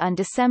released on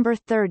December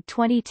 3,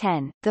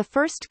 2010. The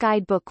first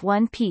guidebook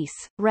One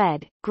Piece,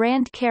 Red,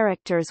 Grand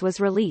Characters was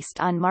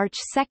released on March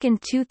 2,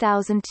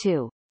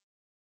 2002.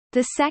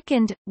 The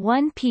second,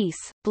 One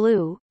Piece,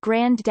 Blue,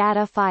 Grand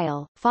Data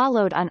File,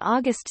 followed on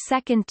August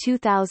 2,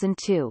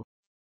 2002.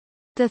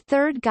 The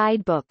third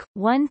guidebook,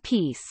 One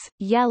Piece,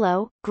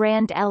 Yellow,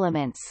 Grand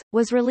Elements,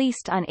 was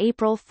released on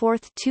April 4,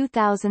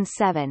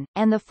 2007,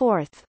 and the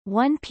fourth,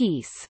 One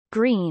Piece,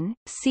 Green,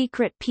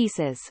 Secret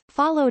Pieces,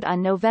 followed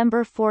on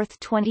November 4,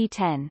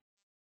 2010.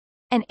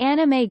 An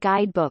anime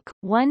guidebook,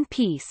 One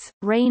Piece,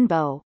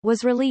 Rainbow,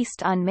 was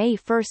released on May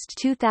 1,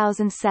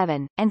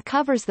 2007, and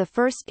covers the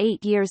first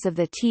 8 years of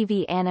the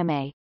TV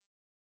anime.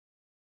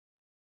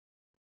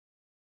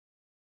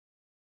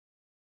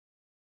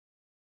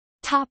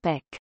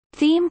 Topic: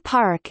 Theme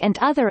park and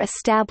other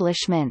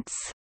establishments.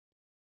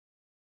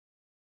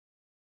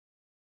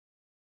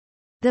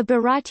 The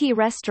Bharati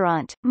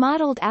restaurant,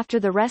 modeled after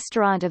the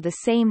restaurant of the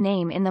same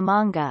name in the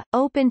manga,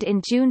 opened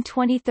in June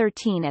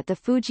 2013 at the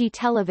Fuji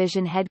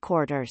Television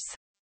headquarters.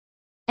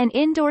 An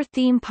indoor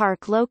theme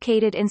park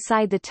located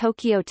inside the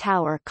Tokyo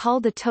Tower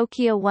called the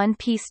Tokyo One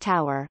Piece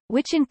Tower,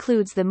 which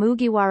includes the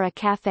Mugiwara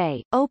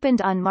Cafe,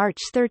 opened on March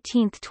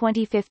 13,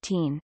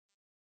 2015.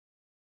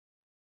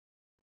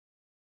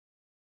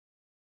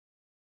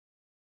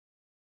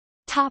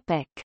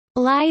 Topic: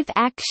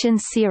 Live-action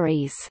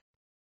series.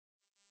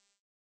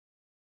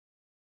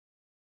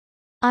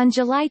 On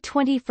July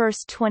 21,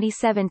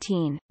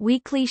 2017,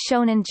 Weekly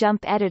Shonen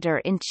Jump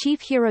editor-in-chief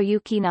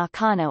Hiroyuki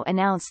Nakano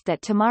announced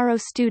that Tomorrow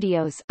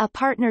Studios, a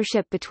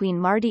partnership between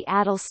Marty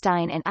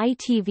Adelstein and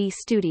ITV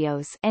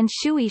Studios, and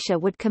Shueisha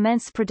would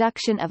commence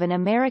production of an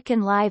American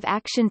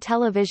live-action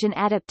television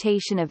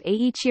adaptation of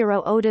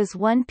Eiichiro Oda's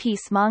One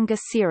Piece manga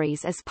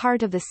series as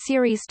part of the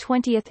series'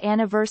 20th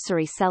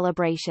anniversary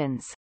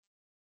celebrations.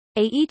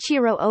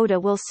 Eiichiro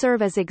Oda will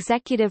serve as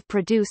executive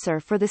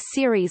producer for the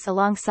series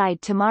alongside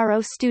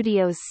Tomorrow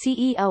Studios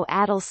CEO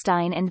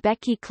Adelstein and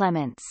Becky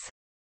Clements.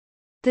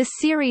 The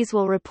series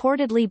will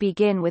reportedly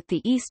begin with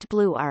the East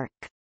Blue arc.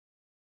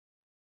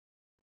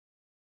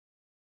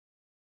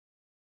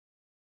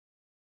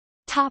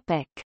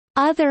 Topic: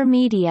 Other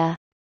media.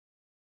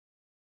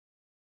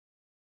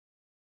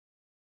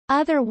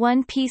 Other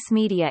One Piece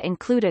media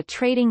include a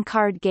trading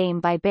card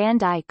game by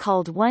Bandai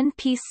called One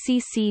Piece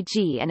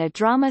CCG and a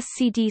drama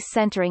CD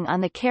centering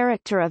on the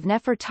character of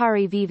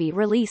Nefertari Vivi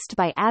released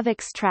by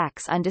Avex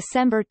Trax on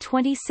December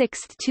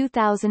 26,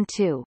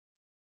 2002.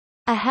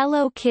 A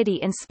Hello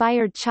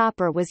Kitty-inspired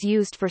chopper was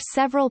used for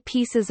several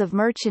pieces of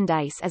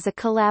merchandise as a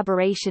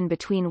collaboration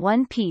between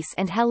One Piece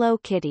and Hello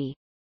Kitty.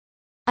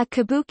 A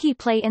kabuki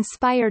play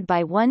inspired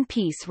by One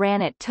Piece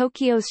ran at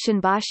Tokyo's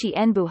Shinbashi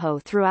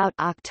Enbuho throughout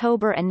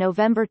October and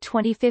November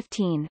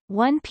 2015.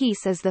 One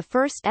Piece is the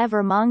first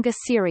ever manga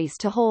series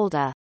to hold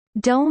a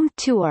Dome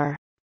Tour,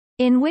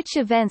 in which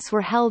events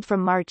were held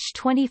from March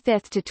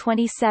 25 to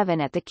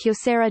 27 at the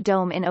Kyocera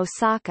Dome in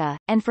Osaka,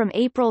 and from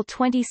April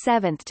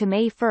 27 to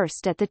May 1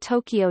 at the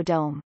Tokyo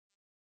Dome.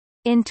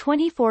 In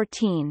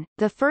 2014,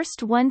 the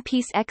first One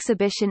Piece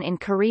exhibition in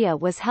Korea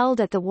was held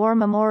at the War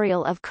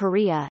Memorial of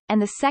Korea,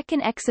 and the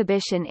second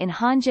exhibition in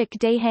Hanjik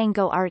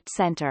Daehango Art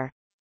Center.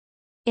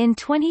 In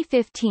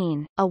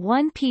 2015, a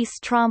One Piece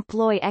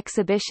trompe-l'oeil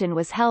exhibition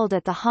was held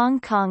at the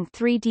Hong Kong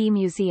 3D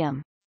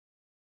Museum.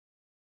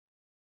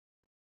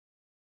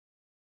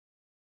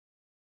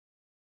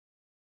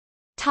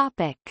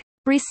 Topic.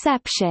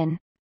 Reception.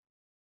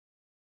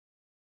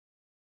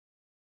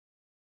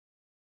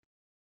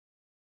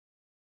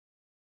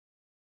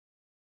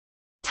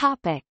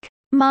 Topic.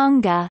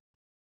 Manga.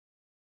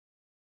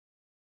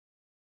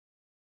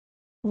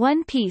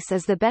 One Piece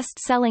is the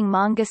best-selling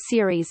manga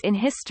series in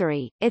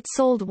history. It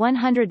sold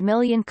 100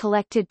 million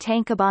collected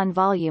tankobon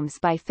volumes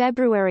by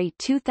February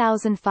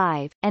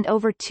 2005, and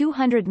over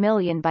 200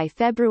 million by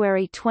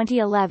February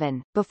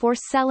 2011, before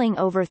selling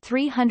over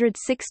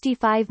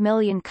 365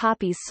 million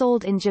copies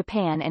sold in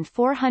Japan and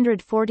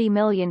 440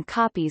 million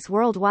copies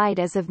worldwide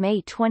as of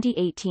May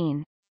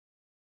 2018.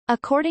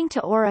 According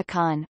to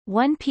Oricon,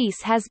 One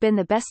Piece has been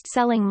the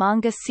best-selling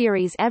manga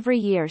series every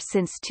year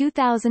since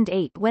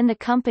 2008 when the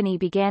company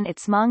began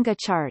its manga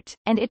chart,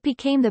 and it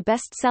became the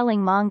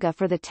best-selling manga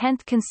for the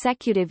 10th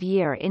consecutive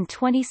year in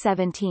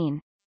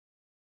 2017.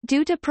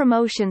 Due to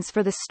promotions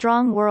for the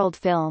Strong World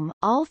film,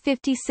 all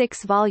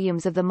 56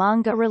 volumes of the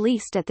manga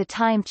released at the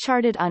time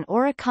charted on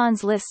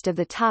Oricon's list of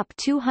the top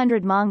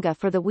 200 manga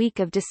for the week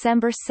of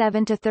December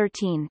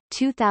 7–13,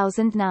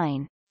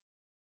 2009.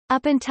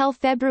 Up until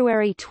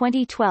February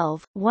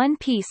 2012, One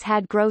Piece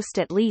had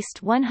grossed at least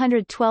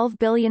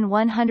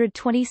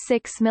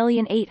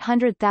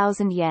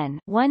 112,126,800,000 yen,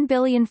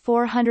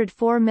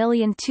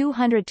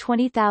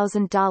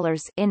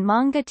 $1,404,220,000 in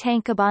manga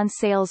tankobon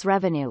sales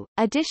revenue.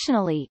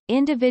 Additionally,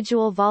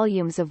 individual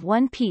volumes of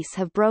One Piece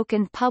have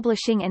broken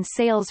publishing and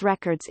sales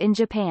records in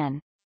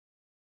Japan.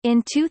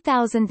 In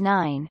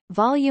 2009,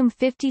 Volume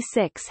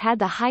 56 had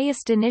the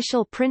highest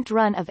initial print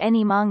run of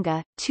any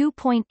manga,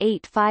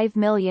 2.85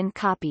 million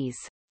copies.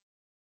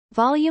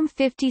 Volume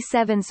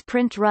 57's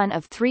print run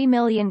of 3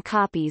 million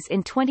copies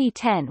in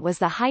 2010 was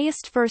the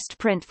highest first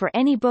print for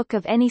any book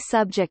of any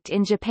subject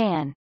in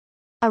Japan,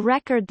 a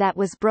record that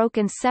was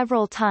broken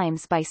several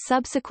times by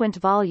subsequent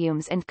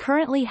volumes and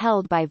currently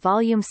held by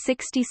Volume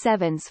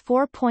 67's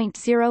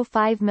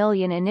 4.05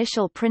 million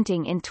initial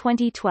printing in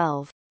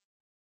 2012.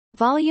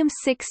 Volume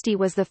 60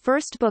 was the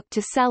first book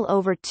to sell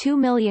over 2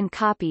 million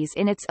copies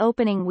in its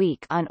opening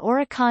week on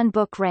Oricon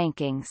Book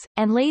Rankings,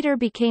 and later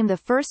became the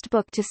first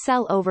book to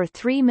sell over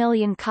 3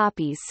 million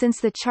copies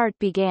since the chart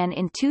began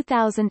in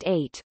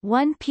 2008.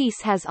 One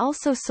Piece has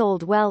also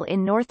sold well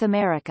in North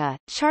America,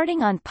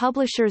 charting on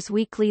Publishers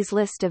Weekly's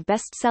list of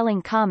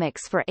best-selling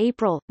comics for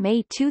April,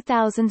 May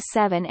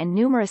 2007 and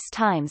numerous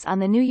times on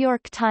the New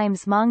York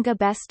Times manga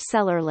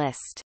bestseller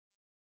list.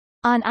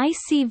 On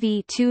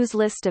ICV2's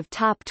list of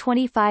top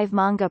 25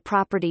 manga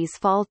properties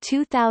fall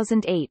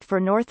 2008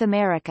 for North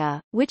America,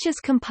 which is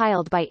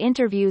compiled by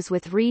interviews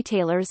with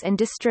retailers and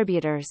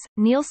distributors,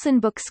 Nielsen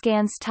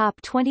Bookscan's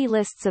top 20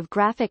 lists of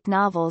graphic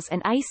novels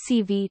and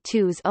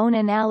ICV2's own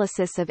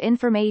analysis of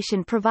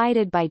information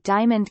provided by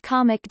Diamond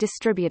Comic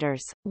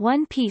Distributors,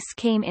 One Piece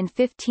came in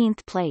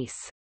 15th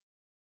place.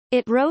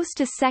 It rose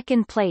to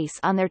second place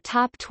on their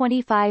top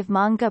 25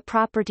 manga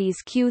properties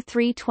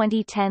Q3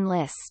 2010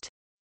 list.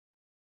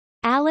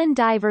 Alan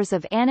Divers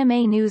of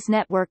Anime News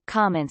Network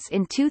comments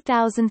in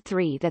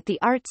 2003 that the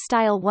art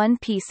style One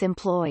Piece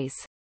employs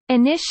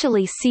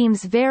initially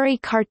seems very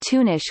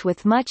cartoonish,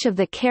 with much of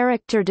the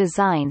character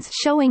designs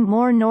showing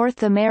more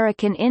North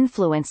American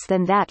influence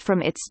than that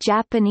from its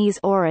Japanese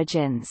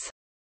origins,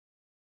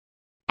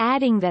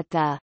 adding that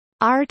the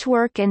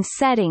artwork and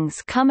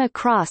settings come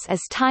across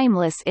as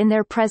timeless in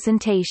their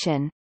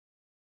presentation.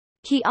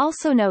 He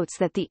also notes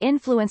that the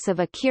influence of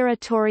Akira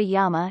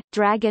Toriyama,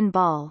 Dragon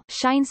Ball,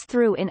 shines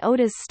through in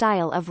Oda's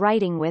style of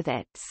writing with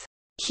its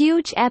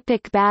huge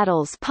epic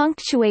battles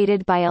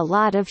punctuated by a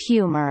lot of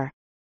humor,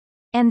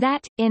 and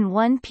that, in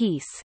One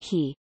Piece,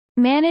 he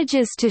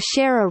manages to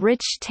share a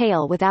rich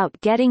tale without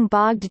getting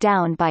bogged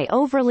down by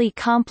overly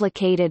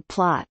complicated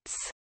plots.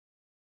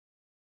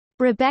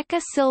 Rebecca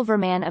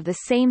Silverman of the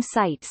same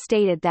site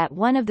stated that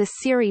one of the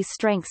series'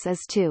 strengths is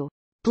to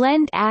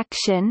blend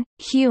action,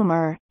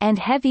 humor, and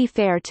heavy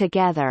fare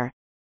together.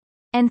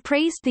 and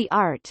praised the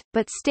art,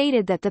 but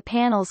stated that the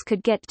panels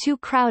could get too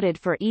crowded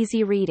for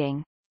easy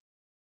reading.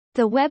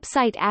 The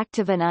website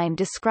Activanime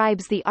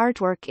describes the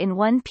artwork in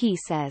One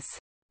Piece as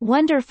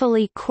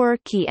wonderfully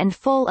quirky and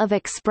full of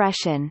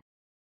expression.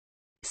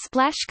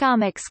 Splash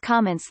Comics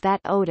comments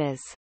that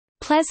Oda's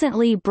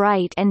pleasantly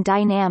bright and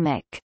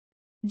dynamic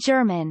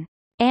German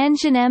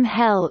angenehm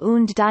hell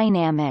und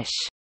dynamisch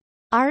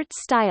art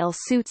style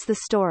suits the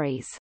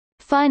stories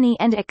funny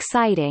and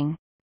exciting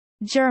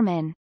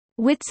German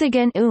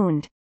witzigen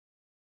und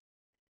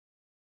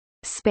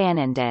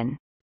spannenden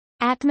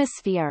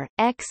atmosphere.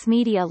 X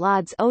Media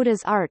lauds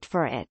Oda's art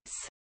for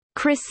its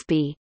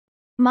crispy,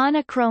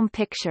 monochrome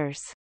pictures,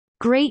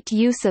 great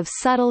use of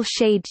subtle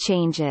shade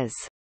changes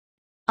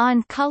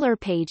on color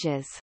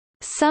pages,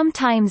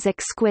 sometimes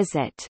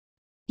exquisite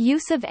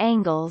use of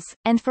angles,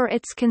 and for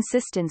its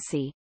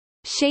consistency.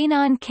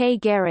 Shannon K.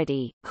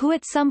 Garrity, who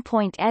at some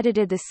point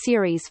edited the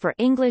series for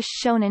English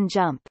Shonen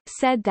Jump,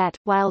 said that,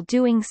 while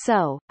doing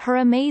so, her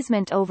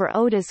amazement over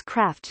Oda's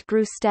craft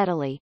grew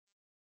steadily.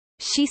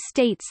 She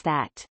states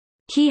that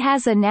he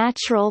has a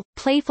natural,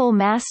 playful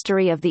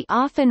mastery of the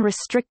often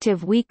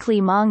restrictive weekly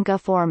manga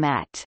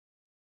format.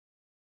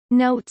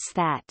 Notes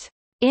that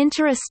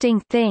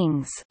interesting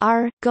things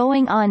are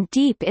going on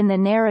deep in the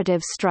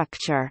narrative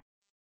structure,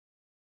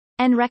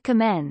 and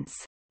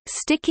recommends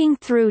sticking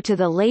through to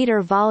the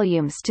later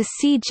volumes to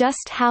see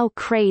just how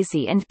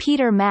crazy and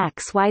Peter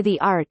Max why the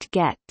art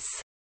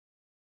gets.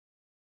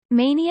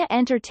 Mania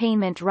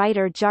Entertainment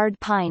writer Jard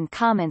Pine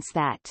comments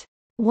that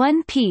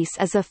One Piece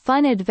is a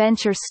fun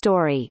adventure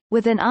story,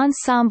 with an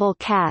ensemble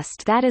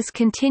cast that is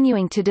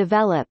continuing to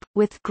develop,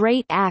 with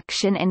great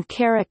action and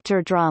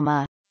character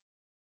drama.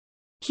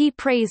 He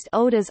praised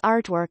Oda's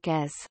artwork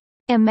as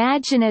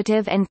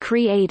imaginative and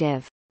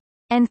creative,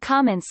 and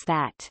comments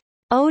that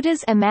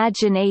Oda's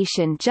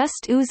imagination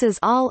just oozes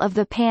all of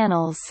the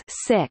panels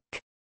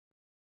sick.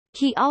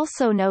 He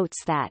also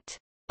notes that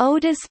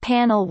Oda's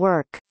panel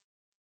work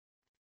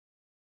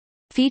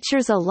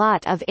features a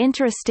lot of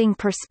interesting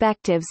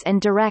perspectives and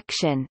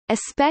direction,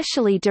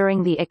 especially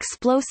during the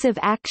explosive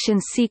action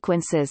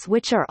sequences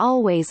which are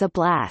always a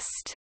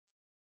blast.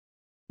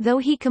 Though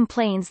he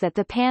complains that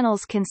the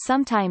panels can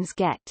sometimes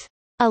get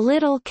a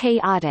little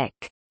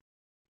chaotic.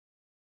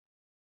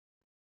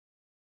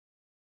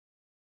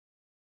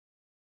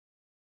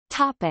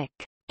 Topic: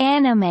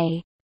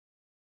 Anime.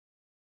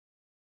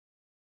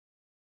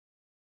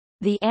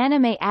 The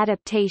anime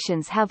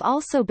adaptations have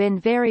also been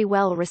very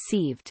well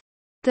received.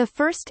 The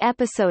first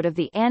episode of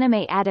the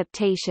anime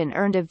adaptation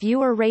earned a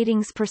viewer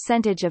ratings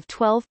percentage of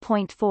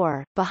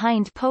 12.4,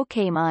 behind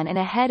Pokémon and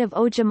ahead of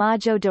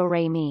Ojamajo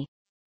Doremi.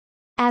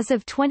 As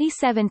of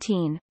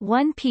 2017,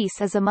 One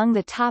Piece is among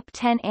the top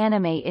 10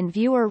 anime in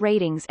viewer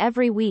ratings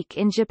every week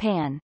in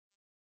Japan.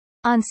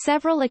 On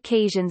several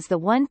occasions the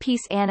One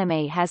Piece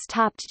anime has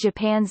topped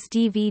Japan's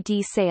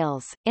DVD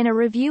sales. In a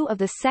review of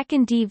the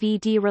second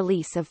DVD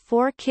release of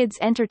 4Kids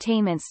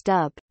Entertainment's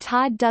dub,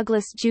 Todd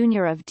Douglas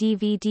Jr. of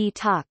DVD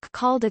Talk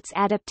called its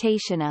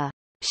adaptation a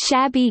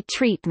shabby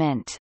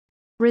treatment,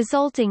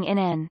 resulting in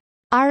an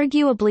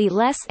arguably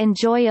less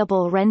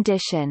enjoyable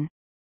rendition.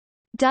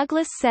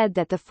 Douglas said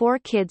that the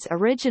 4Kids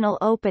original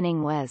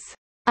opening was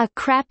a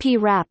crappy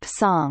rap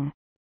song,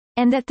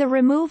 and that the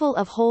removal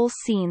of whole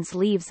scenes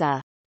leaves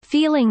a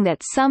feeling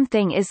that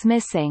something is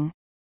missing.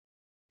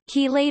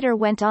 He later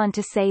went on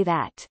to say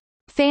that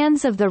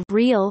fans of the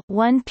real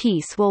One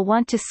Piece will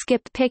want to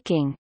skip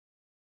picking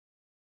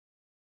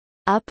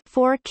up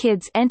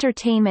 4Kids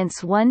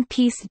Entertainment's One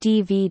Piece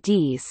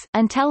DVDs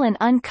until an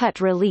uncut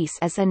release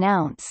is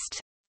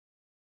announced,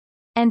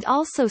 and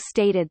also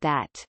stated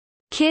that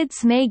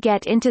kids may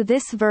get into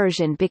this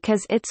version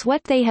because it's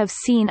what they have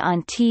seen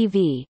on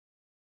TV.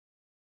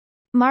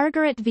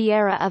 Margaret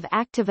Vieira of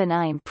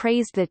Activanime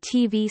praised the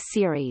TV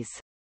series'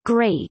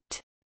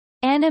 great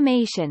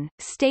animation,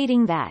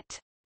 stating that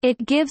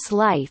it gives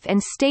life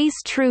and stays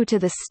true to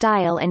the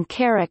style and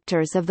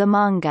characters of the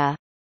manga.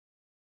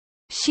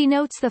 She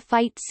notes the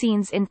fight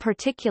scenes in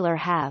particular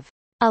have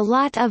a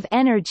lot of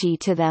energy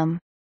to them.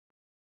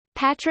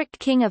 Patrick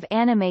King of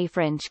Anime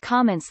Fringe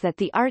comments that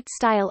the art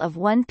style of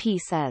One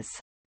Piece is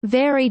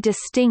very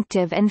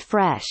distinctive and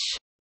fresh.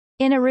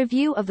 In a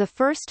review of the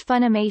first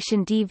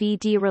Funimation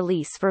DVD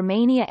release for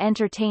Mania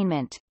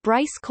Entertainment,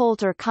 Bryce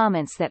Coulter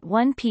comments that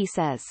One Piece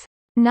is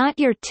not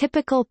your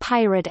typical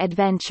pirate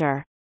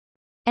adventure,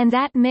 and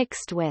that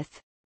mixed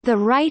with the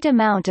right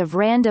amount of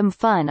random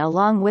fun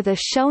along with a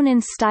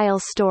shonen-style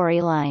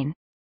storyline,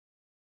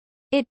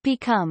 it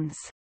becomes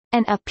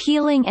an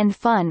appealing and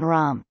fun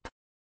romp.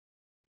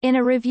 In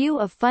a review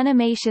of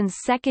Funimation's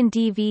second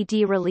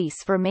DVD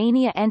release for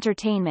Mania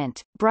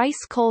Entertainment,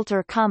 Bryce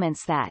Coulter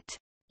comments that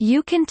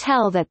you can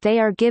tell that they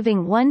are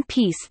giving One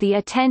Piece the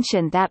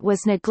attention that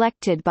was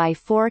neglected by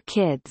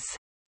 4Kids,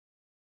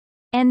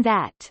 and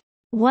that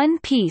One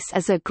Piece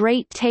is a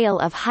great tale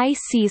of high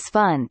seas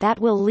fun that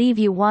will leave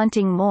you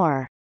wanting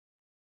more.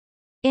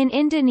 In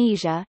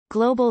Indonesia,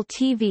 Global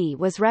TV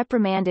was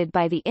reprimanded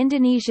by the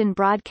Indonesian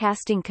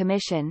Broadcasting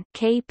Commission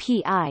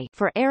 (KPI)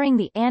 for airing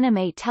the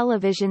anime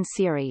television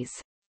series.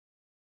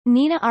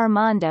 Nina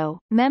Armando,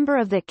 member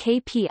of the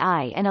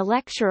KPI and a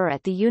lecturer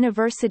at the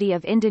University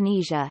of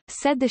Indonesia,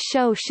 said the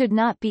show should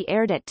not be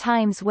aired at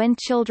times when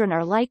children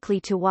are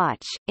likely to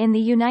watch. In the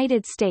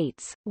United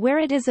States, where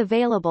it is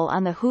available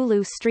on the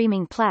Hulu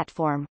streaming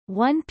platform,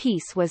 One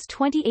Piece was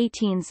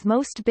 2018's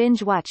most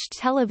binge-watched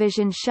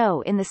television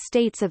show in the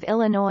states of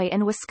Illinois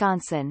and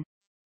Wisconsin.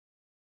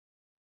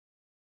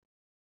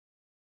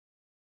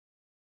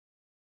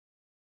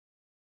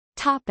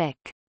 Topic: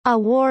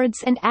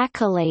 Awards and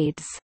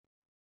accolades.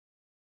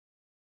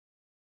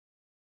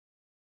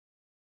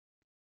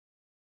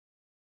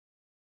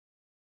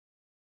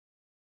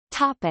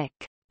 Topic: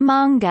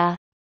 Manga.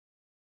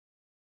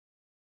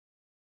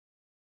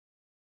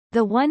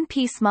 The One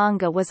Piece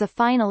manga was a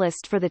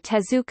finalist for the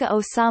Tezuka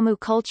Osamu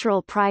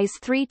Cultural Prize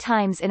 3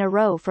 times in a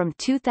row from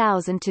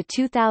 2000 to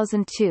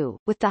 2002,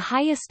 with the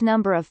highest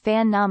number of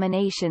fan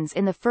nominations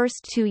in the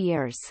first 2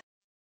 years.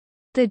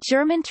 The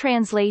German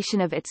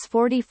translation of its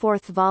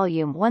 44th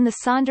volume won the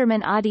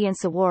Sondermann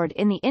Audience Award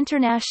in the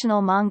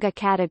International Manga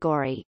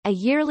category, a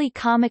yearly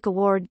comic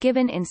award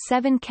given in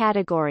 7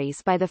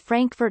 categories by the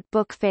Frankfurt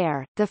Book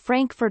Fair, the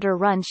Frankfurter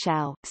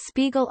Rundschau,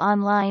 Spiegel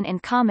Online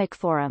and Comic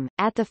Forum,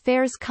 at the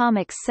fair's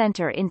Comics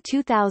Center in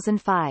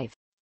 2005.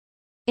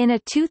 In a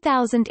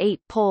 2008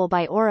 poll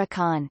by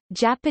Oricon,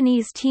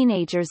 Japanese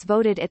teenagers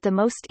voted it the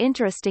most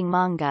interesting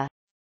manga.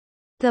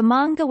 The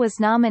manga was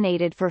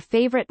nominated for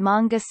Favorite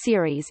Manga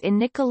Series in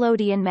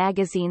Nickelodeon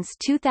Magazine's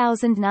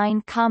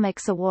 2009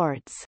 Comics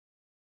Awards.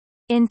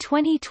 In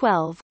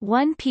 2012,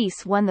 One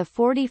Piece won the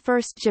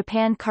 41st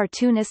Japan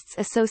Cartoonists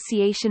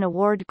Association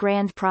Award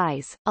Grand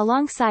Prize,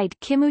 alongside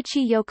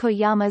Kimuchi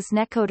Yokoyama's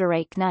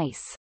Nekodarake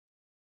Nice.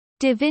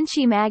 Da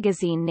Vinci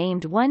Magazine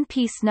named One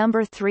Piece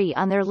number 3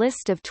 on their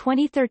list of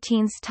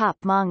 2013's top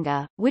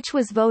manga, which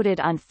was voted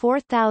on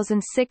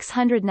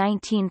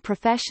 4,619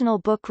 professional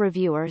book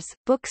reviewers,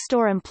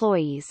 bookstore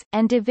employees,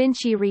 and Da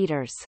Vinci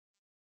readers.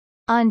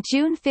 On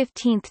June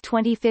 15,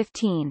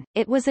 2015,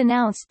 it was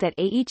announced that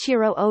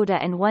Eiichiro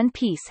Oda and One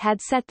Piece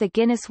had set the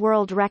Guinness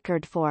World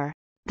Record for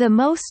the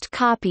most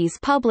copies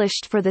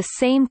published for the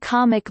same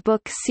comic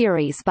book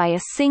series by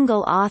a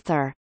single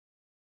author,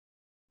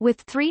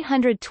 with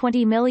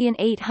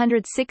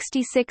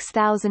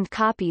 320,866,000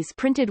 copies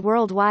printed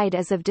worldwide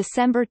as of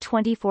December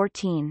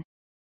 2014.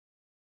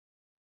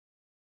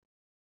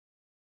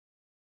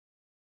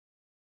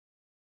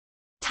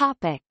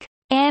 Topic: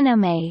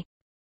 Anime.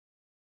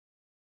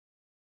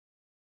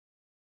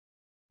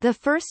 The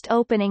first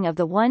opening of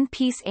the One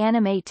Piece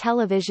anime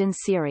television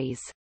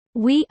series,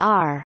 We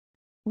Are,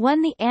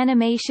 won the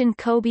Animation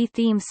Kobe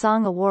Theme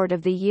Song Award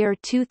of the Year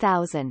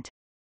 2000.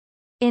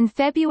 In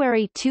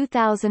February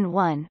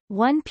 2001,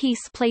 One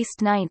Piece placed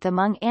 9th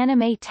among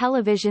anime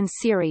television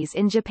series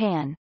in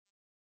Japan.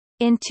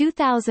 In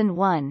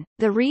 2001,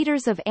 the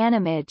readers of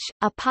Animage,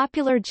 a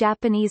popular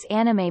Japanese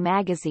anime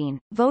magazine,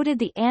 voted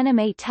the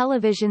anime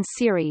television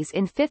series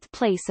in 5th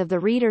place of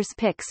the readers'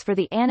 picks for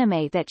the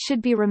anime that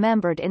should be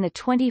remembered in the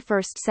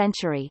 21st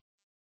century.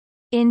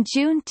 In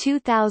June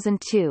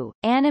 2002,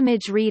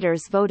 Animage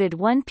readers voted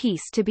One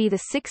Piece to be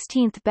the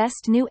 16th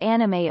best new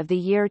anime of the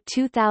year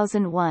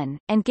 2001,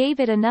 and gave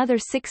it another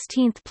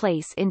 16th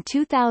place in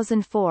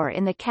 2004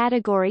 in the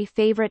category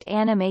Favorite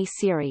Anime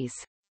Series.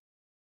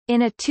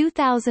 In a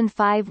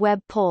 2005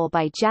 web poll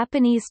by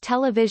Japanese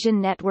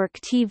television network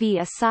TV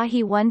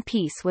Asahi, One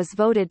Piece was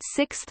voted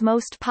 6th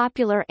most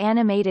popular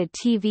animated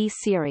TV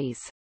series.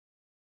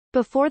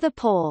 Before the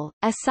poll,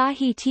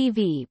 Asahi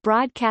TV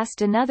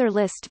broadcast another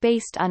list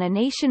based on a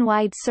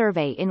nationwide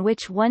survey in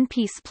which One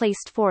Piece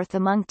placed 4th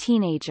among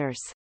teenagers.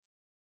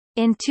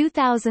 In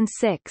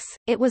 2006,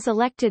 it was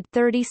elected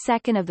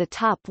 32nd of the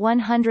top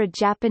 100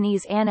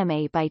 Japanese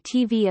anime by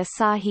TV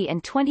Asahi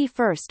and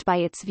 21st by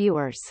its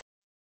viewers.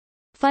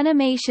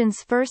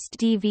 Funimation's first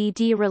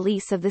DVD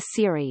release of the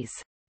series,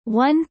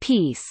 One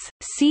Piece,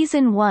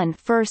 Season 1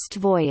 First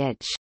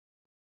Voyage,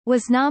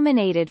 was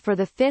nominated for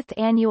the 5th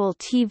annual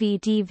TV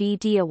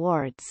DVD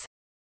Awards.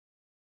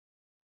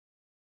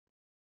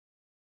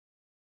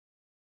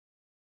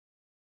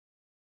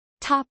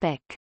 Topic.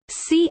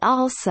 See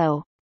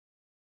also: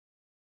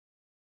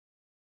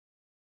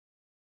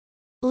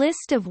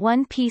 List of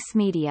One Piece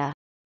media.